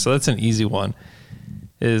with the Knicks. So that's an easy one.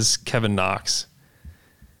 Is Kevin Knox?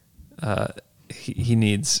 He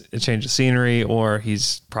needs a change of scenery, or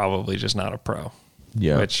he's probably just not a pro.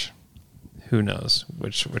 Yeah. Which, who knows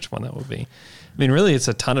which one that would be? I mean, really, it's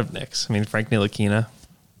a ton of Knicks. I mean, Frank Ntilikina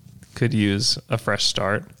could use a fresh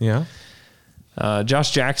start. Yeah.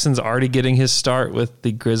 Josh Jackson's already getting his start with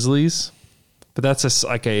the Grizzlies, but that's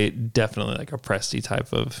definitely like a Presti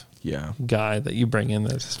type of guy that you bring in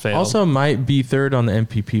that's failed. Also might be third on the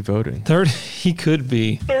MVP voting. Third, he could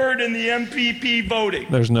be third in the MVP voting.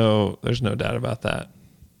 There's no doubt about that.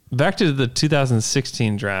 Back to the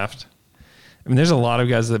 2016 draft. I mean, there's a lot of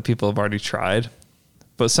guys that people have already tried,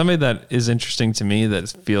 but somebody that is interesting to me that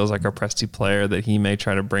feels like a Presti player that he may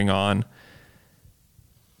try to bring on.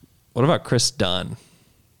 What about Chris Dunn?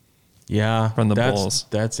 Yeah. From the Bulls.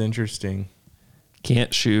 That's interesting.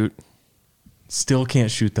 Can't shoot. Still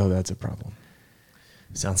can't shoot, though. That's a problem.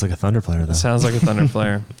 Sounds like a Thunder player, though. Sounds like a Thunder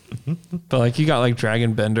player. But like you got like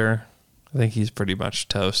Dragon Bender. I think he's pretty much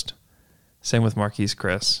toast. Same with Marquise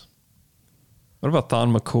Chris. What about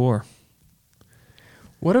Thon McCour?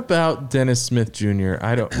 What about Dennis Smith Jr.?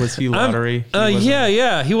 Was he lottery?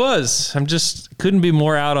 Yeah, he was. I'm just couldn't be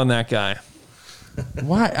more out on that guy.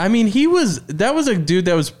 Why? I mean, that was a dude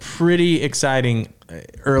that was pretty exciting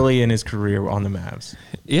early in his career on the Mavs.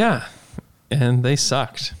 Yeah. And they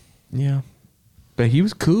sucked. Yeah. But he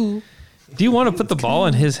was cool. Do you want to put the ball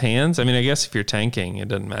in his hands? I mean, I guess if you're tanking, it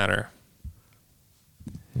doesn't matter.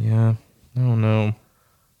 Yeah. I don't know.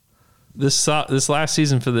 This last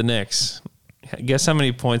season for the Knicks, guess how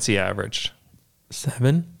many points he averaged?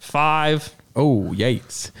 7? 5. Oh,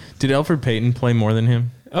 yikes. Did Alfred Payton play more than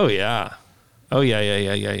him? Oh, yeah.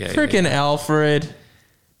 Freaking Alfred.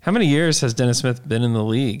 How many years has Dennis Smith been in the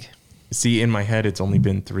league? See, in my head, it's only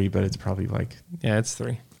been 3, but it's probably like... Yeah, it's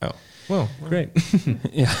 3. Oh, well, great.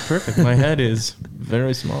 Yeah. Perfect. My head is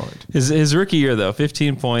very smart. His rookie year, though,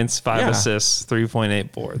 15 points, 5 assists,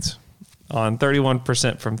 3.8 boards. On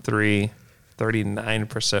 31% from 3,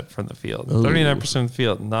 39% from the field. 39% from the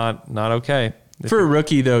field, not okay. For a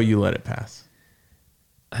rookie, though, you let it pass.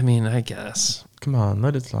 I mean, I guess. Come on,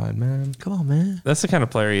 let it slide, man. Come on, man. That's the kind of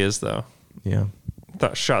player he is, though. Yeah.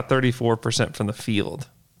 Shot 34% from the field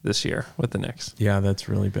this year with the Knicks. Yeah, that's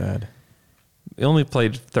really bad. He only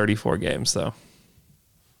played 34 games, though.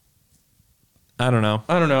 I don't know.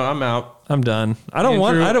 I'm out. I'm done. I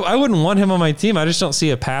wouldn't want him on my team. I just don't see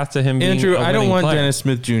a path to him being Andrew, a I don't want player. Dennis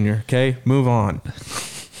Smith Jr., okay? Move on.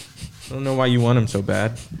 I don't know why you want him so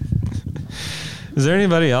bad. Is there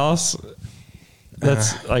anybody else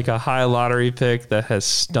that's like a high lottery pick that has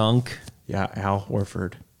stunk? Yeah, Al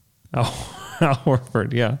Horford. Al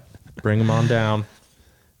Horford, yeah. Bring him on down.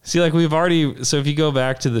 See, like so if you go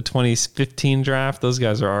back to the 2015 draft, those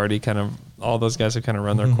guys are already all those guys have kind of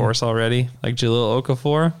run their course already. Like Jahlil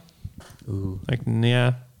Okafor. Ooh. Like,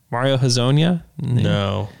 yeah. Mario Hezonja?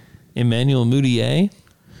 No. Emmanuel Mudiay?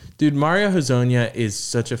 Dude, Mario Hezonja is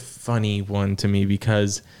such a funny one to me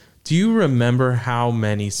because do you remember how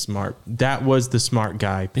many that was the smart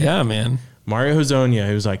guy pick? Yeah, man. Mario Hezonja,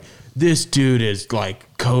 he was like, this dude is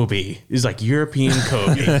like Kobe. He's like European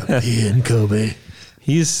Kobe. European Kobe.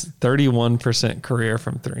 He's 31% career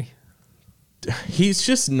from 3. He's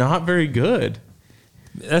just not very good.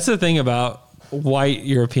 That's the thing about white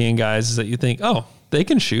European guys is that you think, oh, they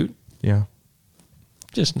can shoot. Yeah.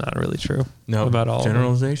 Just not really true. No, about all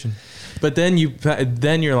generalization. But then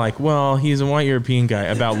you're like, well, he's a white European guy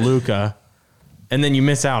about Luka, and then you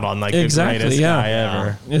miss out on like the greatest guy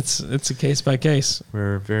ever. It's a case by case.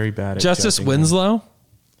 We're very bad at Justice judging Winslow. him.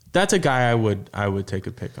 That's a guy I would take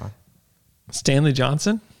a pick on. Stanley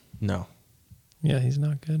Johnson. No. Yeah, he's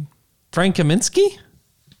not good. Frank Kaminsky.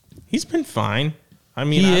 He's been fine. I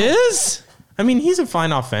mean, he is. I mean, he's a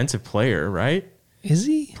fine offensive player, right? Is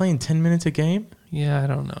he playing 10 minutes a game? Yeah, I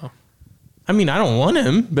don't know. I mean, I don't want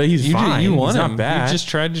him, but he's fine. You want he's him. Not bad. You just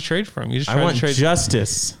tried to trade for him. I want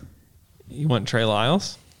justice. You want Trey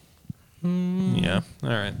Lyles? Yeah. All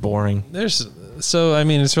right. Boring. I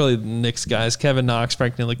mean, it's really Knicks guys. Kevin Knox,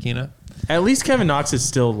 Frank Ntilikina. At least Kevin Knox is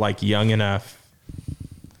still like young enough.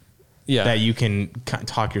 Yeah. That you can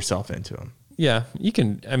talk yourself into him. Yeah, you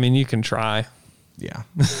can. I mean, you can try. Yeah.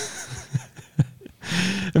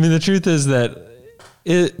 I mean, the truth is that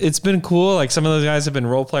it's been cool. Like some of those guys have been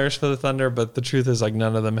role players for the Thunder, but the truth is like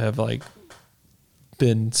none of them have like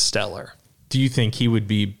been stellar. Do you think he would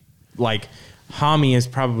be like Hami is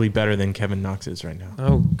probably better than Kevin Knox is right now?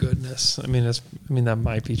 Oh goodness. I mean, that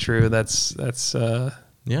might be true. That's an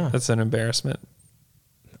embarrassment.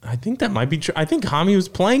 I think that might be true. I think Hami was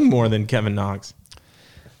playing more than Kevin Knox.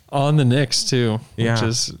 On the Knicks, too, yeah. Which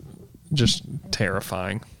is just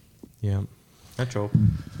terrifying. Yeah. That's all.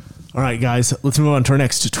 All right, guys, let's move on to our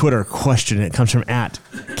next Twitter question. It comes from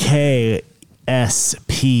 @KSPEN,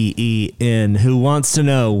 who wants to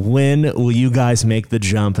know, when will you guys make the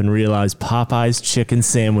jump and realize Popeye's chicken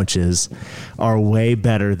sandwiches are way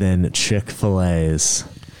better than Chick-fil-A's?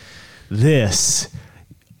 This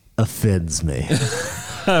offends me.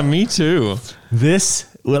 Me too. This,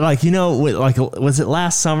 like, was it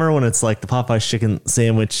last summer when it's like the Popeye's chicken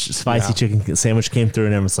sandwich, spicy chicken sandwich came through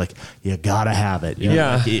and everyone's like, you gotta have it.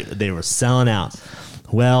 They were selling out.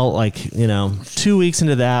 Well, 2 weeks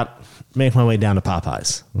into that, make my way down to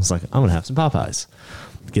Popeyes. I was like, I'm gonna have some Popeyes.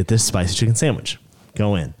 Get this spicy chicken sandwich.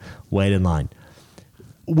 Go in, wait in line.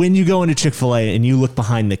 When you go into Chick-fil-A and you look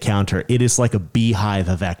behind the counter, it is like a beehive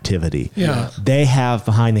of activity. Yeah. They have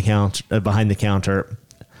behind the counter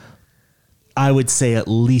I would say at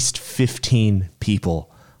least 15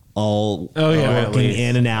 people all walking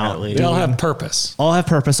in and out. They all have purpose. All have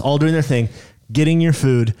purpose, all doing their thing, getting your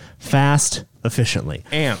food fast, efficiently.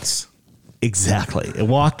 Ants. Exactly.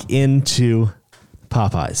 Walk into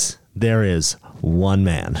Popeyes. There is one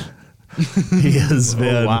man. He has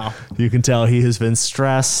been, wow. You can tell he has been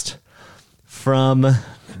stressed from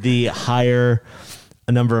the higher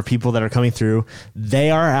number of people that are coming through.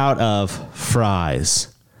 They are out of fries.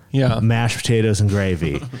 Yeah. Mashed potatoes and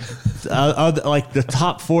gravy. Like the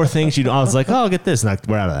top 4 things I was like, oh, I'll get this. And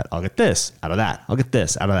we're out of that. I'll get this out of that. I'll get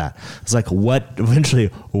this out of that. It's like, what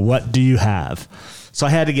do you have? So I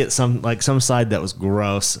had to get some side that was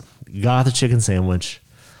gross. Got the chicken sandwich,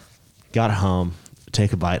 got home,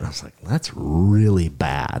 take a bite. And I was like, that's really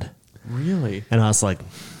bad. Really? And I was like,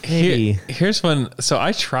 hey. Here's one. So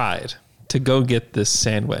I tried to go get this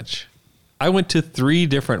sandwich. I went to 3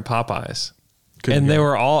 different Popeyes. And they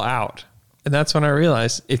were all out. And that's when I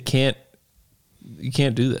realized you can't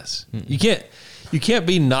do this. Mm-mm. You can't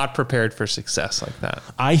be not prepared for success like that.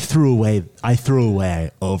 I threw away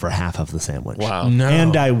over half of the sandwich. Wow. No.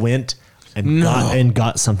 And I went and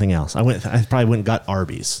got something else. I probably went and got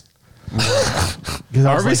Arby's.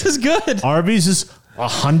 Arby's is good. Arby's is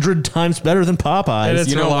 100 times better than Popeyes. And it's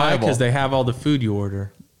you know reliable. why? Because they have all the food you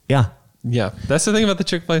order. Yeah. Yeah, that's the thing about the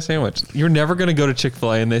Chick-fil-A sandwich. You're never going to go to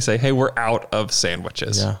Chick-fil-A and they say, hey, we're out of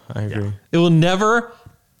sandwiches. Yeah, I agree. Yeah. It will never,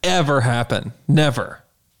 ever happen. Never.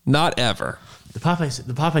 Not ever. The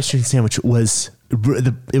Popeyes chicken sandwich was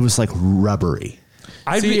like rubbery.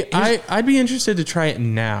 I'd be interested to try it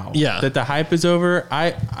now. Yeah. That the hype is over.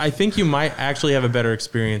 I think you might actually have a better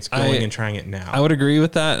experience going and trying it now. I would agree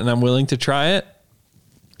with that, and I'm willing to try it.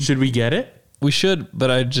 Should we get it? We should,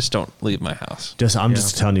 but I just don't leave my house. I'm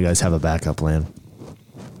just telling you guys, have a backup plan.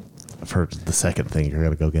 I've heard the second thing you're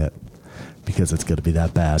going to go get because it's going to be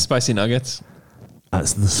that bad. Spicy nuggets.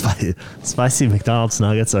 The spicy McDonald's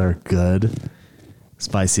nuggets are good.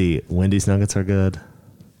 Spicy Wendy's nuggets are good.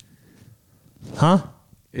 Huh?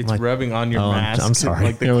 It's rubbing on your mask. I'm sorry.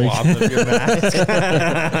 Like the cloth of your mask.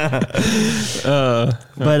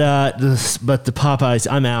 But the Popeyes,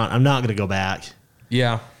 I'm out. I'm not going to go back.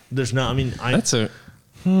 Yeah. There's no, I mean, that's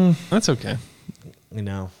okay.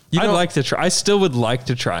 I'd like to try. I still would like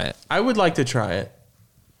to try it. I would like to try it.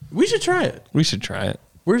 We should try it. We should try it.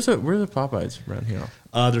 Where's the Popeyes around here?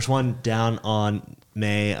 There's one down on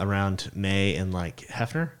around May and like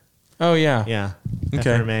Hefner. Oh yeah. Yeah. Okay.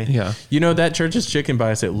 Hefner, May. Yeah. You know that Church's Chicken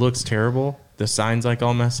by us, it looks terrible. The sign's like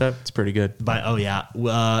all messed up. It's pretty good. Oh yeah.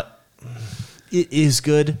 It is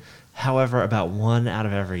good. However, about 1 out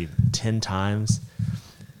of every 10 times,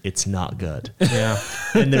 it's not good. Yeah.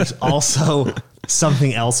 And there's also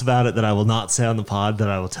something else about it that I will not say on the pod that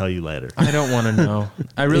I will tell you later. I don't want to know.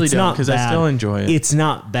 I really don't, because I still enjoy it. It's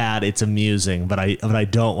not bad. It's amusing, but I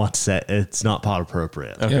don't want to say it's not pod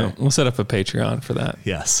appropriate. Okay. Yeah, we'll set up a Patreon for that.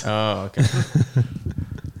 Yes. Oh, okay.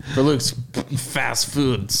 For Luke's fast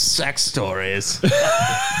food sex stories.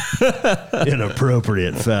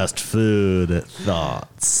 Inappropriate fast food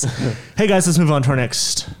thoughts. Hey guys, let's move on to our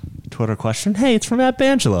next Twitter question. Hey, it's from Matt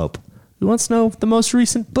Bangelope, who wants to know the most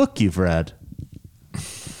recent book you've read.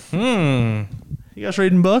 You guys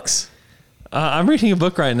reading books? I'm reading a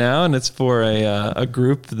book right now, and it's for a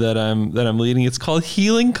group that I'm leading. It's called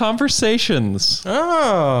Healing Conversations.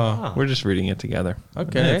 Oh, we're just reading it together.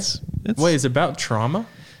 Okay. Wait, is it about trauma?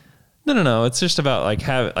 No. It's just about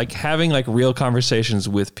having real conversations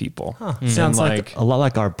with people. Huh. Sounds like a lot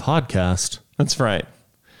like our podcast. That's right.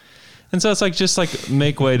 And so it's just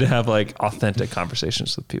make way to have authentic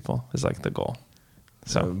conversations with people is the goal.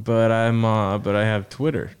 So, but I have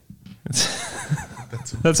Twitter.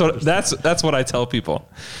 That's what I tell people.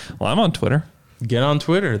 Well, I'm on Twitter. Get on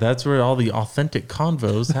Twitter. That's where all the authentic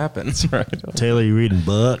convos happen. That's right. Taylor, you reading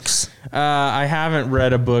books? I haven't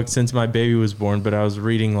read a book since my baby was born, but I was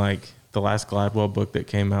reading the last Gladwell book that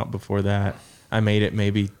came out before that. I made it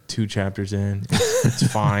maybe 2 chapters in.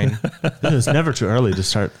 It's fine. It's never too early to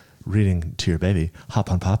start reading to your baby.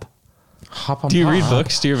 Hop on pop. Hop on. Do you read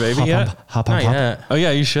books to your baby yet? Hop on Not pop. yet. Oh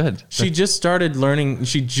yeah, you should. She just started learning.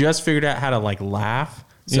 She just figured out how to laugh.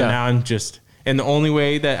 So Yeah. now I'm just, and the only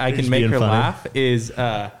way that I can Just make being her funny. laugh is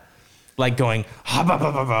going ha, ba,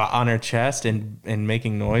 ba, ba, ba, on her chest and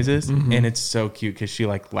making noises, and it's so cute because she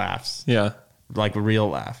laughs, Yeah. real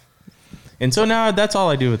laugh. And so now that's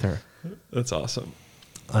all I do with her. That's awesome.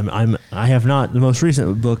 I have not. The most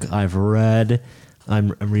recent book I've read,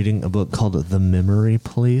 I'm reading a book called The Memory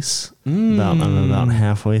Police. I'm about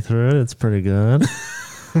halfway through it. It's pretty good.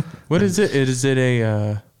 What is it? Is it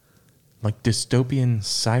a dystopian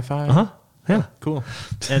sci-fi? Uh-huh. Yeah. Cool.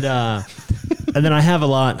 And then I have a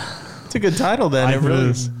lot It's a good title then.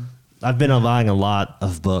 I've been buying a lot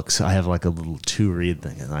of books. I have like a little 2-read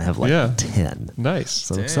thing, and I have like 10. Nice.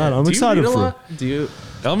 So I'm excited. I'm excited for. Do you?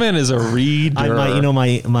 Elman is a reader.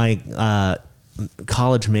 My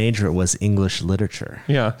college major was English literature.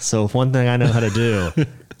 Yeah. So if one thing I know how to do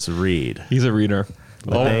is read. He's a reader.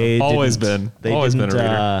 Always been a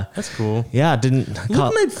reader. That's cool. Yeah,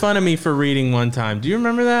 Luke made fun of me for reading one time. Do you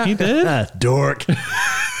remember that? He did? Dork.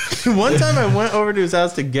 One time I went over to his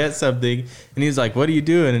house to get something, and he was like, "What are you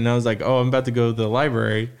doing?" And I was like, "Oh, I'm about to go to the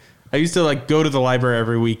library." I used to like go to the library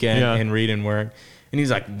every weekend and read and work. And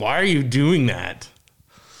he's like, "Why are you doing that?"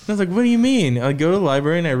 And I was like, "What do you mean?" I go to the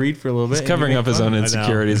library and I read for a little bit. He's covering up his own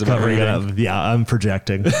insecurities about reading. Yeah, I'm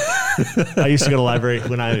projecting. I used to go to the library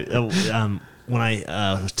when I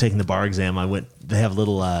was taking the bar exam. They have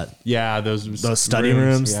little those study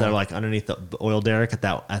rooms. They're like underneath the oil derrick at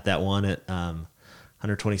that one at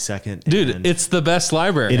 122nd. Dude, it's the best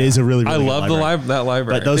library. It is a really, I really love that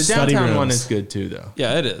library. But those the study downtown rooms, one is good too, though.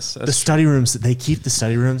 Yeah, it is. The study rooms, they keep the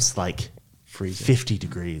study rooms like freezing 50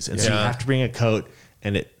 degrees, and so you have to bring a coat.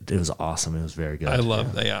 And it was awesome. It was very good. I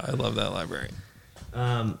love that library.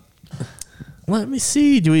 Let me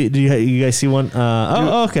see. Do you guys see one?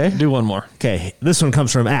 Okay. Do one more. Okay. This one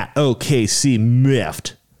comes from @OKC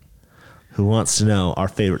Miffed, who wants to know our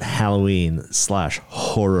favorite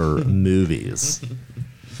Halloween/horror movies.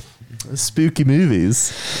 Spooky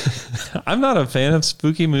movies. I'm not a fan of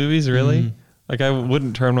spooky movies, really. Like I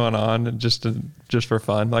wouldn't turn one on just for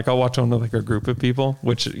fun. Like I'll watch one with like a group of people,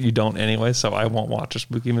 which you don't anyway. So I won't watch a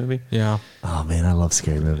spooky movie. Yeah. Oh man, I love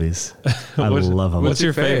scary movies. I love them. What's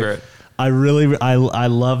your favorite? I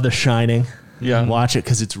love The Shining. Yeah. Watch it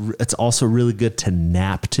because it's also really good to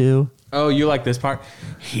nap to. Oh, you like this part?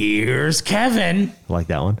 Here's Kevin. I like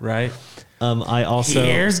that one. Right.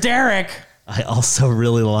 Here's Derek. I also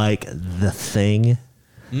really like The Thing.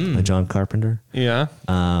 By John Carpenter. Yeah.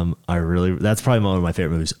 That's probably one of my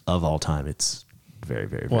favorite movies of all time. It's very,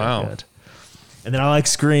 very, very good. And then I like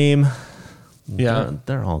Scream. Yeah.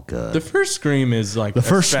 They're all good. The first Scream is like the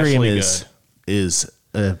first Scream good. is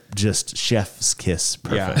just chef's kiss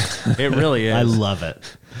perfect. Yeah, it really is. I love it.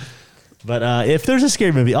 But if there's a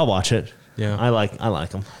scary movie, I'll watch it. Yeah. I like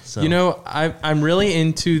them. So. You know, I'm really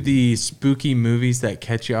into the spooky movies that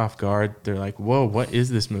catch you off guard. They're like, whoa, what is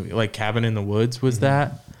this movie? Like Cabin in the Woods was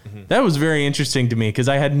that? Mm-hmm. That was very interesting to me because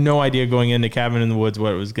I had no idea going into Cabin in the Woods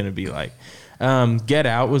what it was going to be like. Get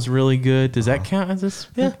Out was really good. Does that count as this?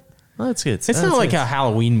 Yeah. Well, that's good. It's not like a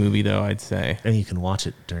Halloween movie, though, I'd say. And you can watch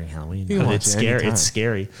it during Halloween. It's scary. It's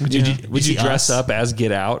scary. Would you dress up as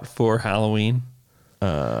Get Out for Halloween?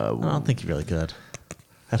 I don't think you really could.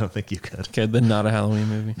 I don't think you could. Okay, then not a Halloween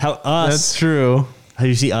movie. That's true. Have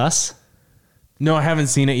you seen Us? No, I haven't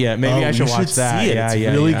seen it yet. Maybe I should watch that. See it. Yeah,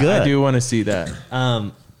 it's really good. I do want to see that.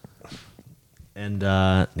 I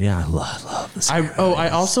love this. I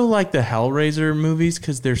also like the Hellraiser movies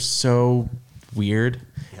because they're so weird,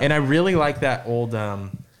 and I really like that old,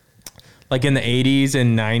 like in the 80s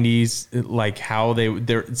and 90s, like how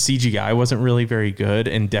their CGI wasn't really very good,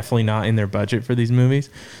 and definitely not in their budget for these movies.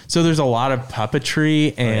 So there's a lot of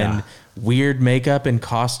puppetry and weird makeup and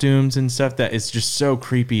costumes and stuff that is just so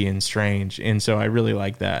creepy and strange, and so I really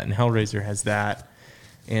like that. And Hellraiser has that.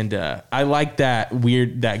 And I like that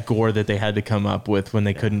gore that they had to come up with when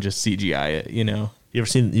they couldn't just CGI it, you know. You've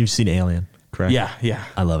seen Alien, correct? Yeah.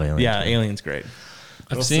 I love Alien. Yeah, Alien's great.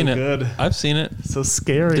 I've seen it. Good. I've seen it. So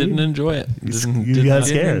scary. Didn't enjoy it. You got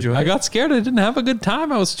scared. I got scared. I didn't have a good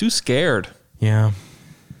time. I was too scared. Yeah.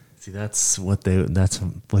 See, that's what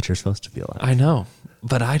you're supposed to feel like. I know,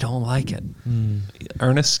 but I don't like it.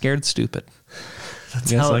 Ernest Scared Stupid.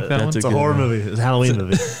 That's a horror movie. It's a Halloween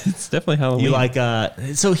movie. It's definitely Halloween. You like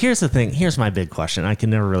so here's the thing. Here's my big question. I can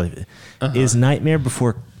never really is Nightmare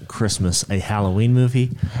Before Christmas a Halloween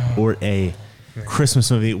movie or a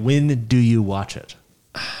Christmas movie? When do you watch it?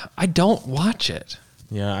 I don't watch it.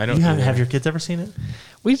 Yeah, I don't. Have your kids ever seen it?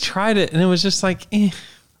 We tried it and it was just like, I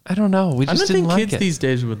don't know. We just didn't like it. Kids these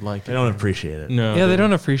days would like it. They don't appreciate it. No. Yeah, they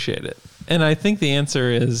don't appreciate it. And I think the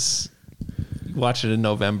answer is watch it in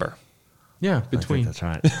November. Yeah, between. I think that's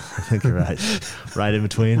right. I think you're right. Right in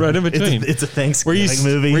between. Right in between. It's a Thanksgiving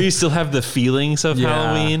movie. Where you still have the feelings of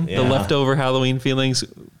Halloween, yeah. the leftover Halloween feelings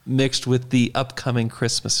mixed with the upcoming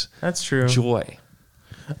Christmas. That's true. Joy.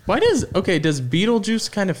 Does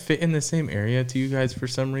Beetlejuice kind of fit in the same area to you guys for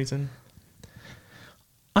some reason?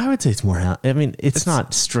 I would say it's more. It's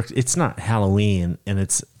not strict. It's not Halloween, and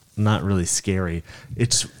it's not really scary.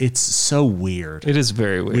 It's so weird. It is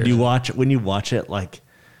very weird. When you watch it, like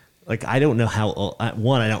I don't know how.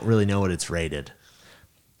 One, I don't really know what it's rated.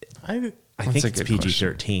 I I think it's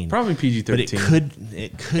PG-13. Probably PG-13. But it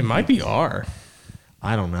could. It might be R.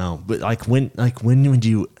 I don't know. But when would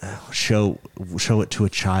you show it to a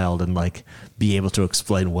child and like be able to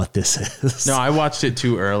explain what this is? No, I watched it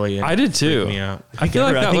too early. I did too. Me out. I feel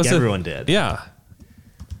like I think everyone did. Yeah.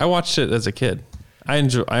 I watched it as a kid. I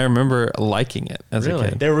remember liking it as a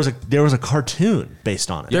kid. There was a cartoon based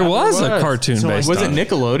on it. There was a cartoon based on it. Was it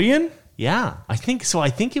Nickelodeon? Yeah, I think so. I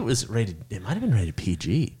think it was rated. It might have been rated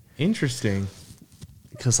PG. Interesting.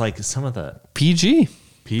 Because like some of the PG.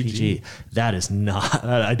 That is not.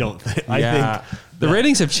 I don't think. Yeah. I think the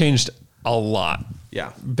ratings have changed a lot.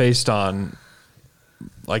 Yeah. Based on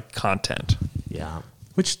like content. Yeah.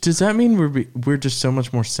 Which does that mean we're just so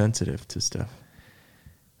much more sensitive to stuff?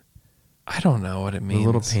 I don't know what it means. The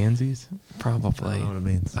little pansies? Probably. I don't know what it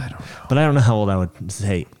means. I don't know. But I don't know how old I would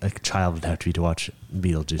say a child would have to be to watch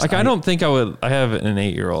Beetlejuice. Like I don't think I would. I have an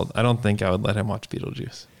 8-year-old. I don't think I would let him watch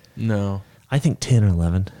Beetlejuice. No. I think 10 or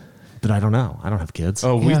 11. But I don't know. I don't have kids.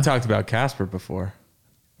 Oh, we've talked about Casper before.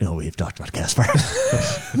 No, we've talked about Casper.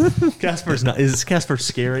 Casper's not. Is Casper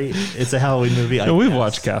scary? It's a Halloween movie. No, we've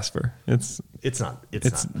watched Casper. It's not.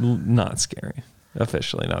 It's not scary.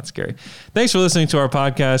 Officially not scary. Thanks for listening to our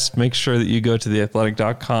podcast. Make sure that you go to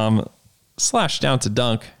theathletic.com/down to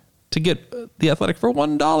dunk to get The Athletic for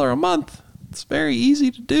 $1 a month. It's very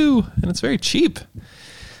easy to do and it's very cheap.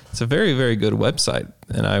 It's a very, very good website.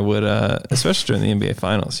 And I would, especially during the NBA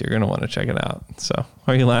Finals, you're going to want to check it out. So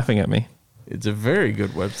why are you laughing at me? It's a very good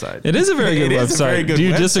website. It is a very good website. Do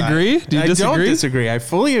you disagree? Do you disagree? I don't disagree. I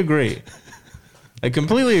fully agree. I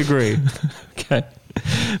completely agree. Okay.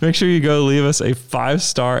 Make sure you go leave us a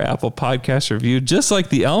 5-star Apple Podcast review, just like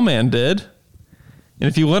the L-Man did. And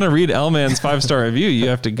if you want to read L-Man's 5-star review, you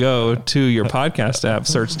have to go to your podcast app,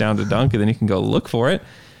 search Down to Dunk, and then you can go look for it.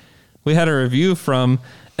 We had a review from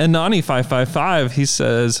Anani555. He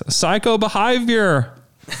says, psycho behavior.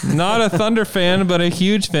 Not a Thunder fan, but a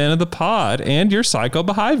huge fan of the pod and your psycho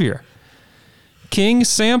behavior. King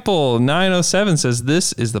Sample 907 says,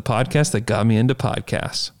 this is the podcast that got me into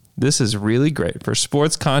podcasts. This is really great for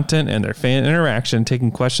sports content, and their fan interaction,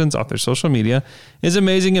 taking questions off their social media is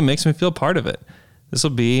amazing and makes me feel part of it. This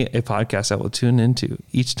will be a podcast I will tune into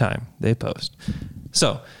each time they post.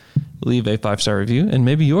 So leave a 5-star review and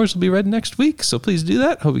maybe yours will be read next week. So please do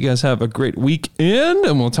that. Hope you guys have a great weekend,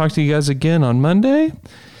 and we'll talk to you guys again on Monday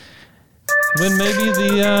when maybe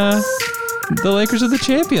the Lakers are the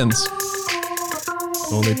champions.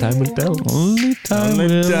 Only time will tell. Only time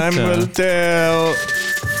will tell.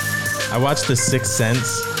 I watched The Sixth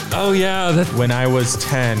Sense. Oh, yeah. When I was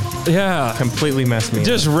 10. Yeah. Completely messed me up.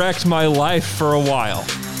 Just wrecked my life for a while.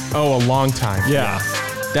 Oh, a long time. Yeah.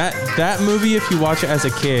 That movie, if you watch it as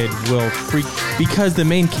a kid, will freak, because the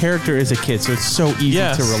main character is a kid, so it's so easy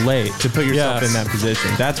to relate, to put yourself in that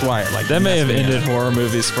position. That's why it that may have ended horror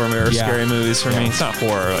movies for me, or scary movies for me. Yeah. It's not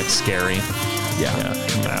horror, like scary. Yeah.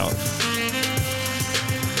 I'm out.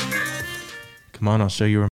 Come on, I'll show you.